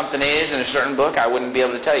where something is in a certain book, I wouldn't be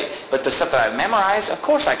able to tell you. But the stuff that I've memorized, of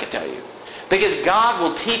course I could tell you. Because God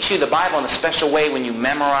will teach you the Bible in a special way when you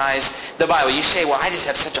memorize the Bible. You say, well, I just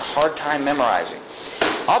have such a hard time memorizing.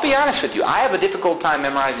 I'll be honest with you, I have a difficult time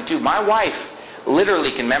memorizing too. My wife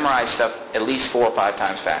literally can memorize stuff at least 4 or 5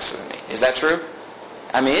 times faster than me. Is that true?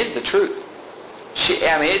 I mean, it's the truth.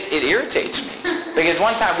 It irritates me. Because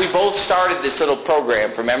one time we both started this little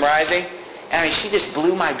program for memorizing, and she just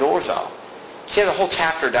blew my doors off. She had a whole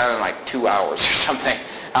chapter done in like 2 hours or something.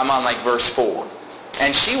 I'm on like verse 4.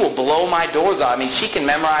 And she will blow my doors off. She can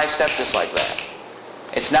memorize stuff just like that.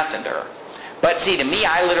 It's nothing to her. But see, to me,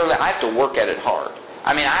 I have to work at it hard.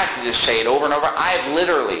 I have to just say it over and over. I have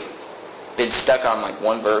literally been stuck on like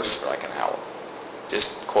one verse for like an hour,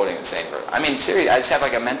 just quoting the same verse. Seriously, I just have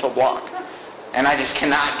like a mental block. And I just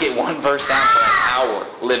cannot get one verse down for an hour,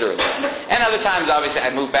 literally. And other times, obviously, I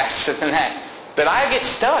move faster than that. But I get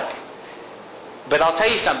stuck. But I'll tell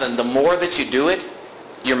you something, the more that you do it,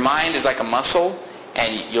 your mind is like a muscle,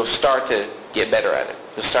 and you'll start to get better at it.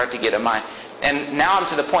 You'll start to get a mind. And now I'm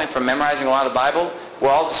to the point from memorizing a lot of the Bible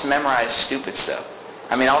where I'll just memorize stupid stuff.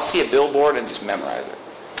 I'll see a billboard and just memorize it.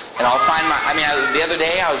 And I'll find the other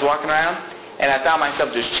day I was walking around, and I found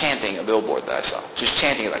myself just chanting a billboard that I saw. Just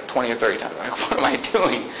chanting it like 20 or 30 times. I'm like, what am I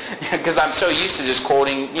doing? Because I'm so used to just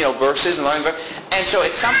quoting, verses and learning verses. And so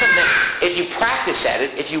it's something that if you practice at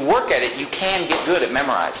it, if you work at it, you can get good at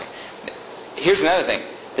memorizing. Here's another thing.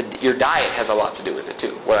 Your diet has a lot to do with it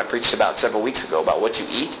too. What I preached about several weeks ago about what you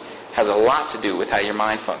eat has a lot to do with how your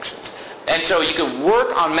mind functions. And so you can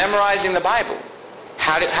work on memorizing the Bible.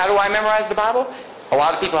 How do I memorize the Bible? A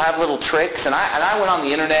lot of people have little tricks, and I went on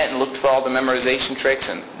the internet and looked for all the memorization tricks,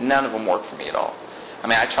 and none of them worked for me at all.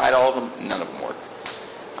 I tried all of them, none of them worked.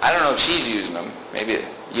 I don't know if she's using them. Maybe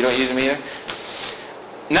you don't use them either.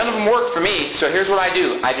 None of them worked for me, so here's what I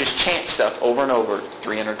do. I just chant stuff over and over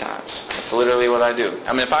 300 times. That's literally what I do. If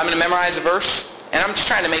I'm going to memorize a verse, and I'm just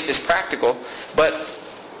trying to make this practical, but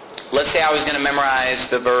let's say I was going to memorize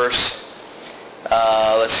the verse,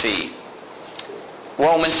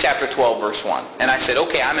 Romans chapter 12, verse 1. And I said,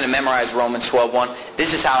 okay, I'm going to memorize Romans 12:1.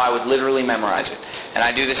 This is how I would literally memorize it. And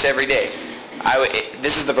I do this every day.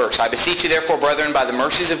 This is the verse. I beseech you therefore, brethren, by the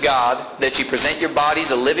mercies of God, that you present your bodies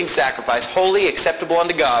a living sacrifice, holy, acceptable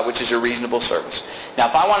unto God, which is your reasonable service. Now,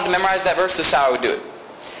 if I wanted to memorize that verse, this is how I would do it.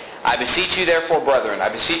 I beseech you therefore, brethren. I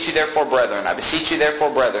beseech you therefore, brethren. I beseech you therefore,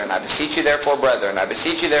 brethren. I beseech you therefore, brethren. I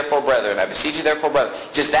beseech you therefore, brethren. I beseech you therefore, brethren.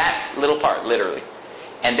 Just that little part, literally.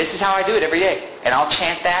 And this is how I do it every day. And I'll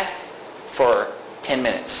chant that for 10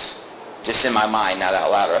 minutes. Just in my mind, not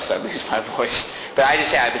out loud, or else I lose my voice. But I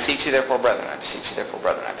just say, I beseech you therefore, brethren. I beseech you therefore,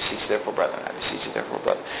 brethren. I beseech you therefore, brethren. I beseech you therefore,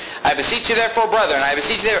 brethren. I beseech you therefore, brethren. I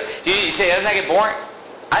beseech you therefore. You say, doesn't that get boring?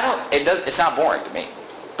 It's not boring to me.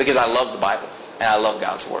 Because I love the Bible. And I love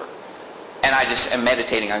God's Word. And I just am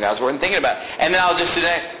meditating on God's Word and thinking about it. And then I'll just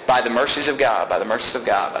say, by the mercies of God, by the mercies of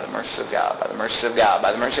God, by the mercies of God, by the mercies of God,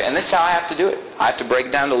 by the mercies. And this is how I have to do it. I have to break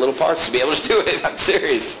it down to little parts to be able to do it. I'm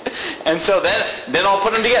serious. And so then I'll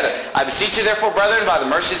put them together. I beseech you therefore, brethren, by the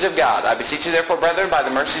mercies of God. I beseech you therefore, brethren, by the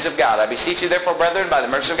mercies of God. I beseech you therefore, brethren, by the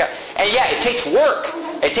mercies of God. And yeah, it takes work.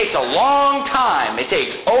 It takes a long time. It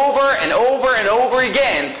takes over and over and over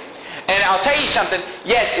again. And I'll tell you something.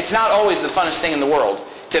 Yes, it's not always the funnest thing in the world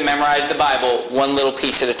to memorize the Bible one little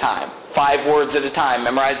piece at a time. 5 words at a time.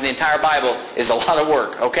 Memorizing the entire Bible is a lot of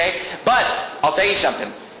work, okay? But I'll tell you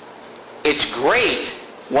something. It's great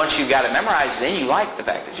once you've got it memorized, then you like the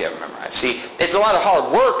fact that you have it memorized. See, it's a lot of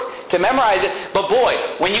hard work to memorize it, but boy,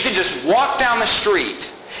 when you can just walk down the street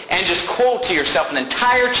and just quote to yourself an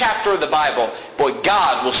entire chapter of the Bible, boy,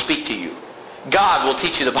 God will speak to you. God will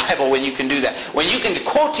teach you the Bible when you can do that. When you can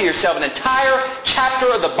quote to yourself an entire chapter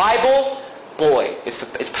of the Bible, boy,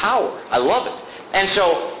 it's power. I love it. And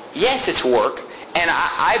so, yes, it's work, and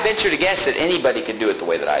I venture to guess that anybody could do it the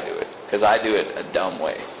way that I do it, because I do it a dumb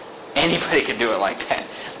way. Anybody could do it like that.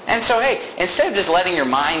 And so, hey, instead of just letting your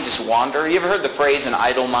mind just wander, you ever heard the phrase, an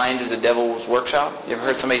idle mind is the devil's workshop? You ever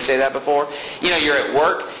heard somebody say that before? You know, you're at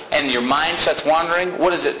work and your mind starts wandering.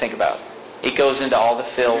 What does it think about? It goes into all the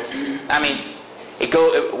filth. I mean,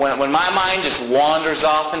 when my mind just wanders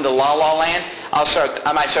off into La La Land,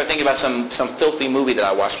 I might start thinking about some filthy movie that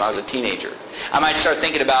I watched when I was a teenager. I might start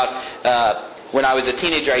thinking about when I was a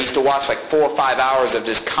teenager, I used to watch like 4 or 5 hours of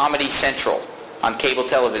just Comedy Central on cable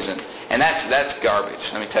television. And that's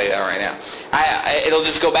garbage, let me tell you that right now. It'll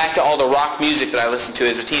just go back to all the rock music that I listened to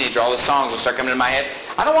as a teenager. All the songs will start coming into my head.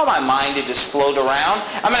 I don't want my mind to just float around.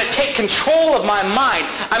 I'm going to take control of my mind.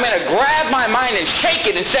 I'm going to grab my mind and shake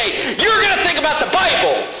it and say, you're going to think about the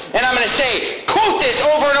Bible. And I'm going to say, quote this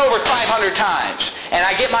over and over 500 times. And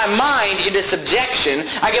I get my mind into subjection.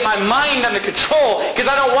 I get my mind under control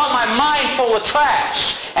because I don't want my mind full of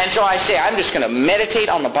trash. And so I say, I'm just going to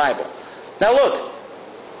meditate on the Bible. Now look,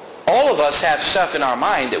 all of us have stuff in our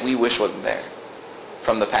mind that we wish wasn't there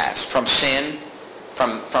from the past, from sin,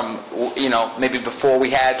 from maybe before we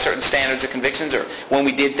had certain standards of convictions, or when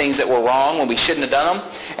we did things that were wrong, when we shouldn't have done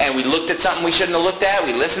them, and we looked at something we shouldn't have looked at,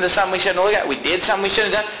 we listened to something we shouldn't have looked at, we did something we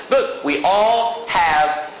shouldn't have done. Look, we all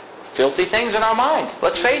have filthy things in our mind.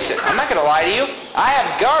 Let's face it. I'm not going to lie to you. I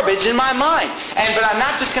have garbage in my mind. But I'm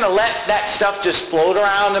not just going to let that stuff just float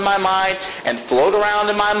around in my mind and float around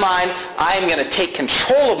in my mind. I am going to take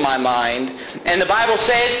control of my mind. And the Bible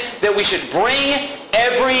says that we should bring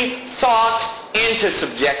every thought into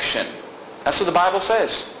subjection. That's what the Bible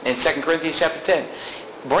says in 2 Corinthians chapter 10.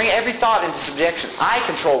 Bring every thought into subjection. I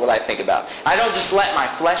control what I think about. I don't just let my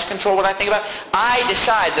flesh control what I think about. I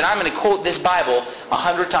decide that I'm going to quote this Bible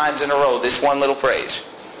 100 times in a row, this one little phrase.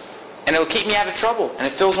 And it will keep me out of trouble. And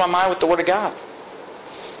it fills my mind with the Word of God.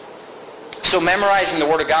 So memorizing the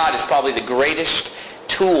Word of God is probably the greatest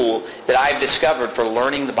tool that I've discovered for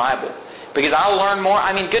learning the Bible. Because I'll learn more.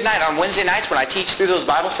 I mean, good night on Wednesday nights when I teach through those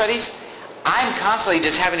Bible studies, I'm constantly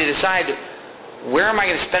just having to decide, where am I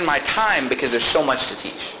going to spend my time, because there's so much to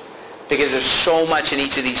teach. Because there's so much in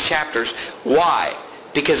each of these chapters. Why?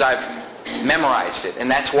 Because I've memorized it. And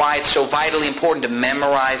that's why it's so vitally important to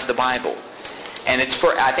memorize the Bible. And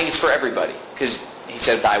I think it's for everybody. Because he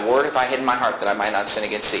said, thy word have I hid in my heart that I might not sin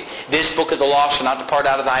against thee. This book of the law shall not depart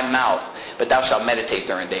out of thy mouth, but thou shalt meditate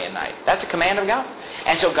therein day and night. That's a command of God.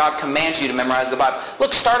 And so God commands you to memorize the Bible.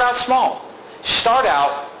 Look, start out small. Start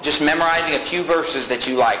out just memorizing a few verses that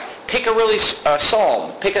you like. Pick a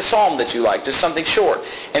psalm. Pick a psalm that you like, just something short.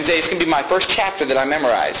 And say, it's going to be my first chapter that I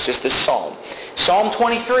memorized, just this psalm. Psalm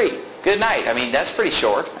 23. Good night. I mean, that's pretty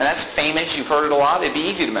short. And that's famous. You've heard it a lot. It'd be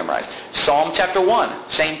easy to memorize. Psalm chapter 1.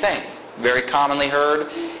 Same thing. Very commonly heard.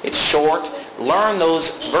 It's short. Learn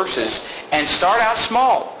those verses. And start out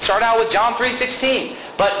small. Start out with John 3:16.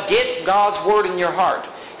 But get God's Word in your heart.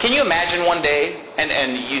 Can you imagine one day,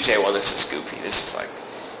 and you say, well, this is goofy. This is like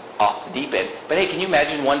off the deep end. But hey, can you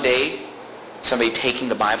imagine one day somebody taking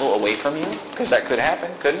the Bible away from you? Because that could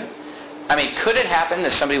happen, couldn't it? I mean, could it happen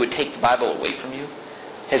that somebody would take the Bible away from you?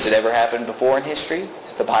 Has it ever happened before in history?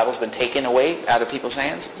 That the Bible's been taken away out of people's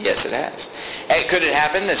hands? Yes, it has. Hey, could it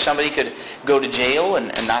happen that somebody could go to jail and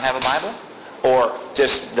not have a Bible? Or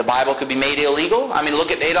just the Bible could be made illegal? I mean,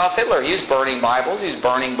 look at Adolf Hitler. He was burning Bibles. He was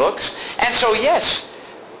burning books. And so, yes,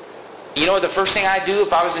 you know what the first thing I'd do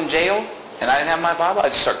if I was in jail and I didn't have my Bible? I'd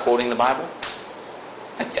just start quoting the Bible.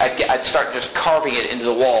 I'd start just carving it into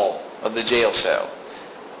the wall of the jail cell,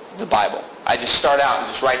 the Bible. I'd just start out and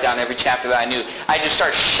just write down every chapter that I knew. I'd just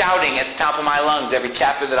start shouting at the top of my lungs every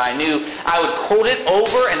chapter that I knew. I would quote it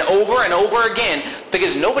over and over and over again,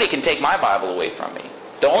 because nobody can take my Bible away from me.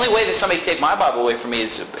 The only way that somebody can take my Bible away from me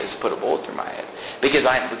is to put a bullet through my head, because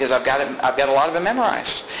I've got a lot of it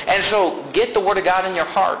memorized. And so get the Word of God in your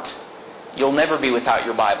heart. You'll never be without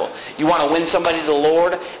your Bible. You want to win somebody to the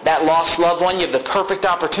Lord, that lost loved one, you have the perfect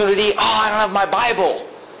opportunity. Oh, I don't have my Bible.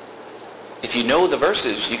 If you know the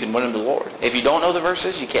verses, you can win them to the Lord. If you don't know the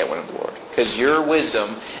verses, you can't win them to the Lord. Because your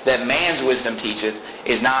wisdom, that man's wisdom teacheth,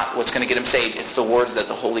 is not what's going to get him saved. It's the words that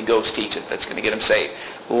the Holy Ghost teacheth that's going to get him saved.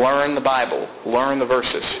 Learn the Bible. Learn the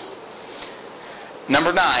verses.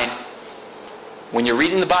 Number 9, when you're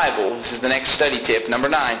reading the Bible, this is the next study tip. Number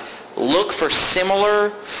 9, look for similar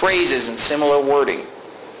phrases and similar wording.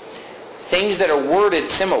 things that are worded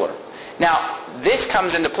similar. Now, this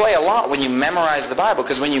comes into play a lot when you memorize the Bible,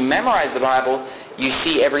 because when you memorize the Bible, you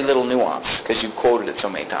see every little nuance, because you've quoted it so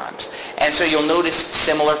many times. And so you'll notice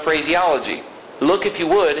similar phraseology. Look, if you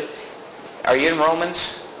would, are you in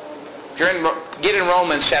Romans? If you're in, get in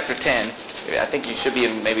Romans chapter 10. I think you should be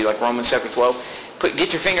in maybe like Romans chapter 12.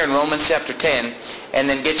 Get your finger in Romans chapter 10, and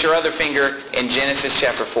then get your other finger in Genesis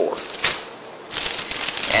chapter 4.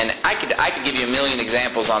 And I could give you a million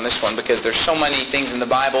examples on this one, because there's so many things in the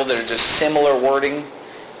Bible that are just similar wording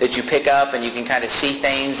that you pick up, and you can kind of see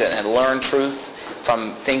things and learn truth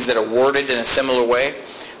from things that are worded in a similar way.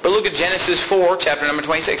 But look at Genesis 4, chapter number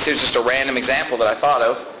 26. Here's just a random example that I thought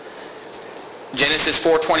of. Genesis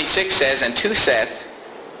 4:26 says, "And to Seth,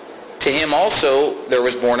 to him also there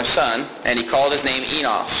was born a son, and he called his name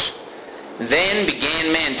Enos. Then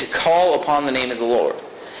began men to call upon the name of the Lord."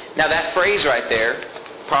 Now that phrase right there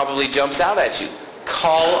probably jumps out at you.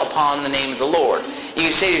 Call upon the name of the Lord. You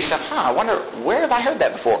can say to yourself, I wonder, where have I heard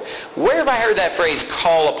that before? Where have I heard that phrase,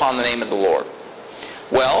 call upon the name of the Lord?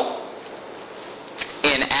 Well,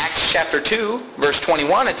 in Acts chapter 2, verse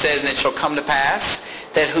 21, it says, "And it shall come to pass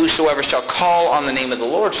that whosoever shall call on the name of the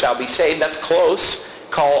Lord shall be saved." That's close.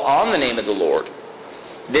 Call on the name of the Lord.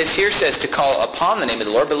 This here says to call upon the name of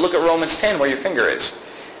the Lord, but look at Romans 10 where your finger is.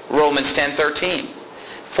 Romans 10:13.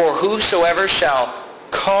 "For whosoever shall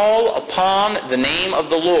call upon the name of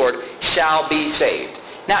the Lord shall be saved."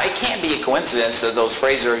 Now, it can't be a coincidence that those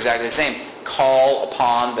phrases are exactly the same. Call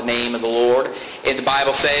upon the name of the Lord. The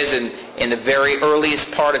Bible says in the very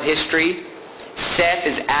earliest part of history, Seth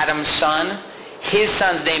is Adam's son. His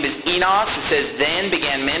son's name is Enos. It says, "Then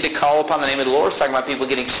began men to call upon the name of the Lord." It's talking about people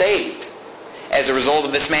getting saved as a result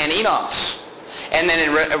of this man Enos. And then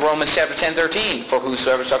in Romans chapter 10:13, "For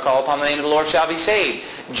whosoever shall call upon the name of the Lord shall be saved."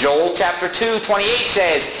 Joel chapter 2:28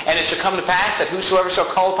 says, "And it shall come to pass that whosoever shall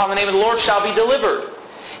call upon the name of the Lord shall be delivered."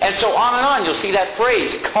 And so on and on, you'll see that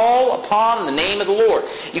phrase, call upon the name of the Lord.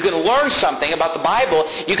 You can learn something about the Bible.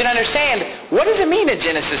 You can understand, what does it mean in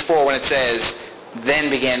Genesis 4 when it says, "Then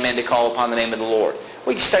began men to call upon the name of the Lord"?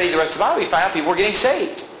 We can study the rest of the Bible. You find out people were getting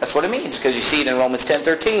saved. That's what it means, because you see it in Romans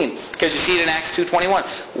 10:13, because you see it in Acts 2:21.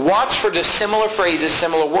 Watch for just similar phrases,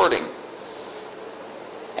 similar wording.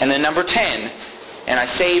 And then number 10, and I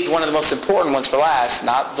saved one of the most important ones for last,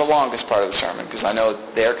 not the longest part of the sermon, because I know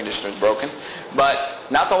the air conditioner is broken, but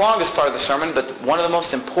not the longest part of the sermon, but one of the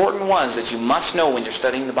most important ones that you must know when you're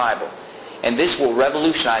studying the Bible. And this will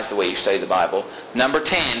revolutionize the way you study the Bible. Number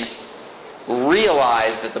 10,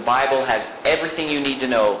 realize that the Bible has everything you need to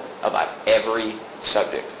know about every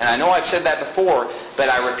subject. And I know I've said that before, but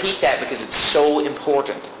I repeat that because it's so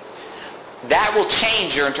important. That will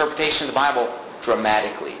change your interpretation of the Bible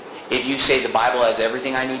dramatically if you say the Bible has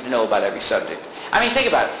everything I need to know about every subject. I mean, think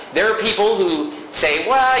about it. There are people who say,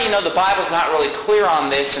 well, the Bible's not really clear on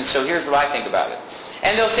this, and so here's what I think about it.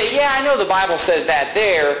 And they'll say, yeah, I know the Bible says that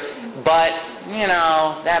there, but,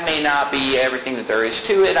 that may not be everything that there is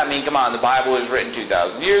to it. I mean, come on, the Bible was written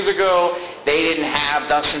 2,000 years ago. They didn't have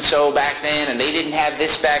thus and so back then, and they didn't have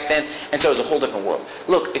this back then, and so it's a whole different world.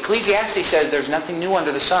 Look, Ecclesiastes says there's nothing new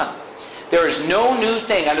under the sun. There is no new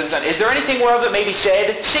thing under the sun. Is there anything whereof it may be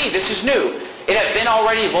said, see, this is new? It had been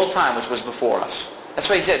already of old time, which was before us. That's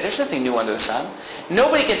why he said, there's nothing new under the sun.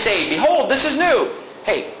 Nobody can say, behold, this is new.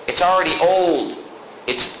 Hey, it's already old.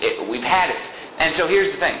 We've had it. And so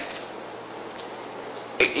here's the thing.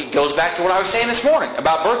 It goes back to what I was saying this morning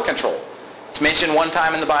about birth control. It's mentioned one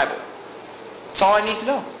time in the Bible. That's all I need to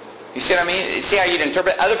know. You see what I mean? See how you'd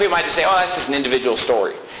interpret it? Other people might just say, oh, that's just an individual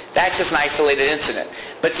story. That's just an isolated incident.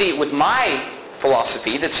 But see, with my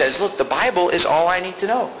philosophy that says, look, the Bible is all I need to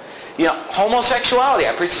know. Homosexuality.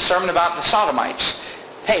 I preached a sermon about the Sodomites.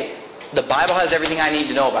 Hey, the Bible has everything I need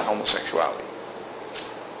to know about homosexuality.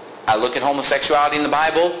 I look at homosexuality in the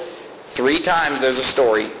Bible. 3 times there's a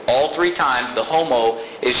story. All 3 times the homo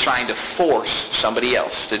is trying to force somebody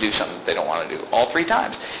else to do something they don't want to do. All 3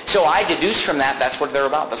 times. So I deduce from that that's what they're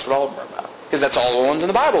about. That's what all of them are about. Because that's all the ones in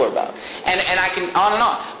the Bible are about. And I can on and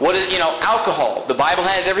on. What is, alcohol. The Bible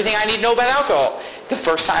has everything I need to know about alcohol. The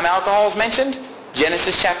first time alcohol is mentioned,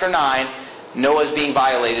 Genesis chapter 9, Noah's being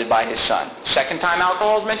violated by his son. Second time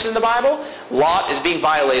alcohol is mentioned in the Bible, Lot is being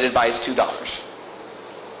violated by his 2 daughters.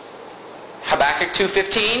 Habakkuk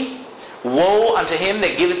 2:15, woe unto him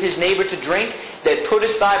that giveth his neighbor to drink, that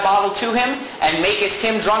puttest thy bottle to him, and makest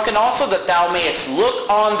him drunken also, that thou mayest look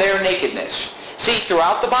on their nakedness. See,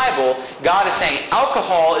 throughout the Bible, God is saying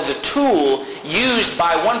alcohol is a tool used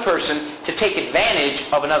by one person to take advantage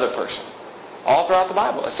of another person. All throughout the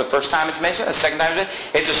Bible. That's the first time it's mentioned. The second time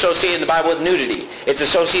it's associated in the Bible with nudity. It's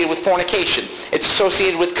associated with fornication. It's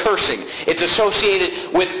associated with cursing. It's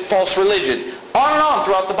associated with false religion. On and on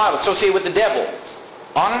throughout the Bible. Associated with the devil.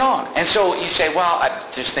 On and on. And so you say, well, I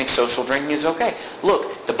just think social drinking is okay.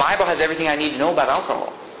 Look, the Bible has everything I need to know about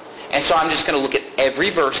alcohol. And so I'm just going to look at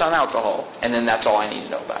every verse on alcohol, and then that's all I need to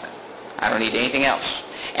know about it. I don't need anything else.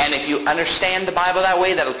 And if you understand the Bible that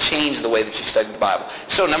way, that'll change the way that you study the Bible.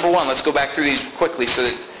 So number one, let's go back through these quickly so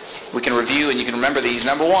that we can review and you can remember these.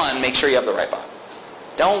 Number one, make sure you have the right Bible.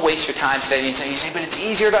 Don't waste your time studying something. You say, but it's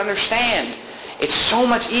easier to understand. It's so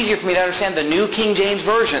much easier for me to understand the New King James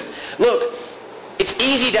Version. Look, it's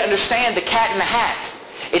easy to understand the cat in the hat.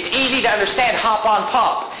 It's easy to understand hop on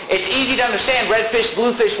pop. It's easy to understand red fish,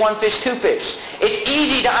 blue fish, one fish, two fish. It's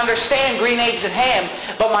easy to understand green eggs and ham,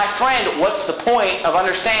 but my friend, what's the point of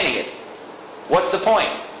understanding it? What's the point?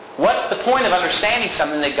 What's the point of understanding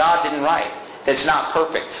something that God didn't write, that's not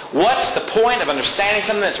perfect? What's the point of understanding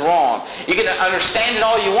something that's wrong? You can understand it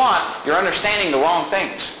all you want, you're understanding the wrong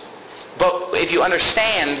things. But if you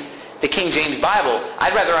understand the King James Bible,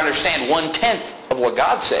 I'd rather understand 1/10 of what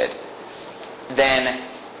God said than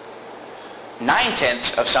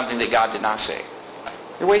 9/10 of something that God did not say.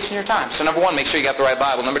 You're wasting your time. So number one, make sure you got the right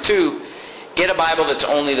Bible. Number two, get a Bible that's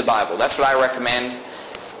only the Bible. That's what I recommend.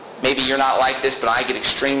 Maybe you're not like this, but I get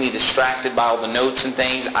extremely distracted by all the notes and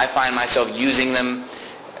things. I find myself using them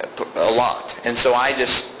a lot. And so I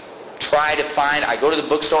just try to find, I go to the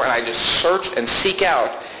bookstore and I just search and seek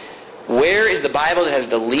out where is the Bible that has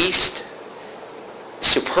the least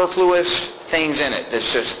superfluous things in it.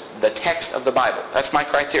 That's just the text of the Bible. That's my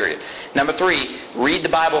criteria. Number three, read the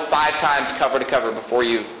Bible 5 times cover to cover before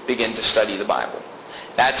you begin to study the Bible.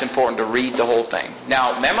 That's important, to read the whole thing.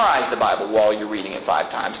 Now, memorize the Bible while you're reading it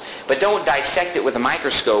 5 times, but don't dissect it with a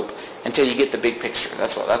microscope until you get the big picture.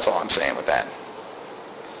 That's all I'm saying with that.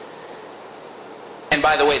 And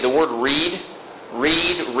by the way, the word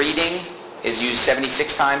reading, is used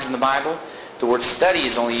 76 times in the Bible. The word study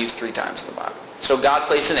is only used 3 times in the Bible. So God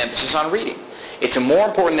placed an emphasis on reading. It's more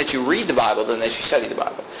important that you read the Bible than that you study the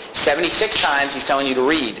Bible. 76 times he's telling you to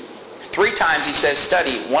read. 3 times he says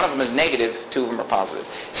study. 1 of them is negative, 2 of them are positive.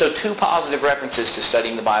 So 2 positive references to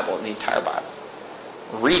studying the Bible in the entire Bible.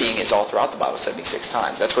 Reading is all throughout the Bible 76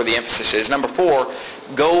 times. That's where the emphasis is. Number 4,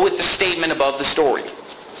 go with the statement above the story.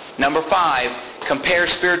 Number 5, compare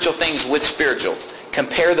spiritual things with spiritual.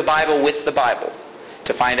 Compare the Bible with the Bible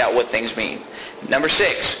to find out what things mean. Number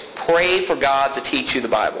 6, pray for God to teach you the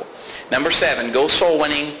Bible. Number 7, go soul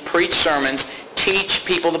winning, preach sermons, teach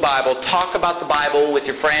people the Bible, talk about the Bible with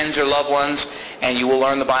your friends or loved ones, and you will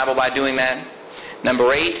learn the Bible by doing that.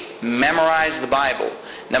 Number 8, memorize the Bible.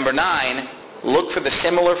 Number 9, look for the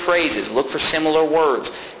similar phrases, look for similar words.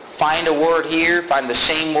 Find a word here, find the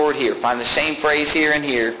same word here, find the same phrase here and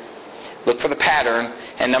here. Look for the pattern.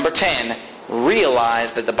 And number 10,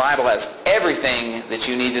 realize that the Bible has everything that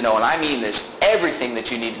you need to know, and I mean this, everything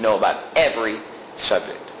that you need to know about every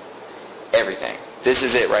subject. Everything. This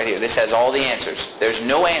is it right here. This has all the answers. There's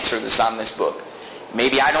no answer that's not in this book.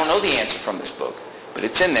 Maybe I don't know the answer from this book, but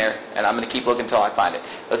it's in there, and I'm going to keep looking until I find it.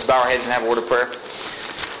 Let's bow our heads and have a word of prayer.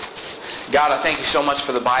 God, I thank you so much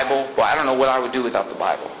for the Bible. Well, I don't know what I would do without the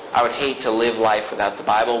Bible. I would hate to live life without the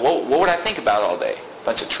Bible. What would I think about all day? A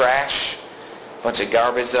bunch of trash? A bunch of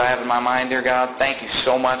garbage that I have in my mind, dear God? Thank you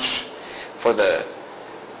so much for the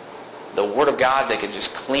Word of God that can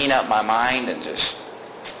just clean up my mind and just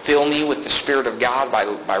fill me with the Spirit of God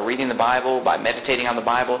by reading the Bible, by meditating on the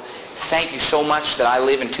Bible. Thank you so much that I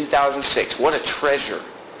live in 2006. What a treasure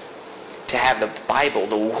to have the Bible,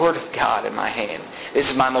 the Word of God in my hand. This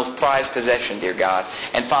is my most prized possession, dear God.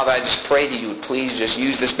 And Father, I just pray that you would please just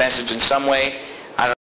use this message in some way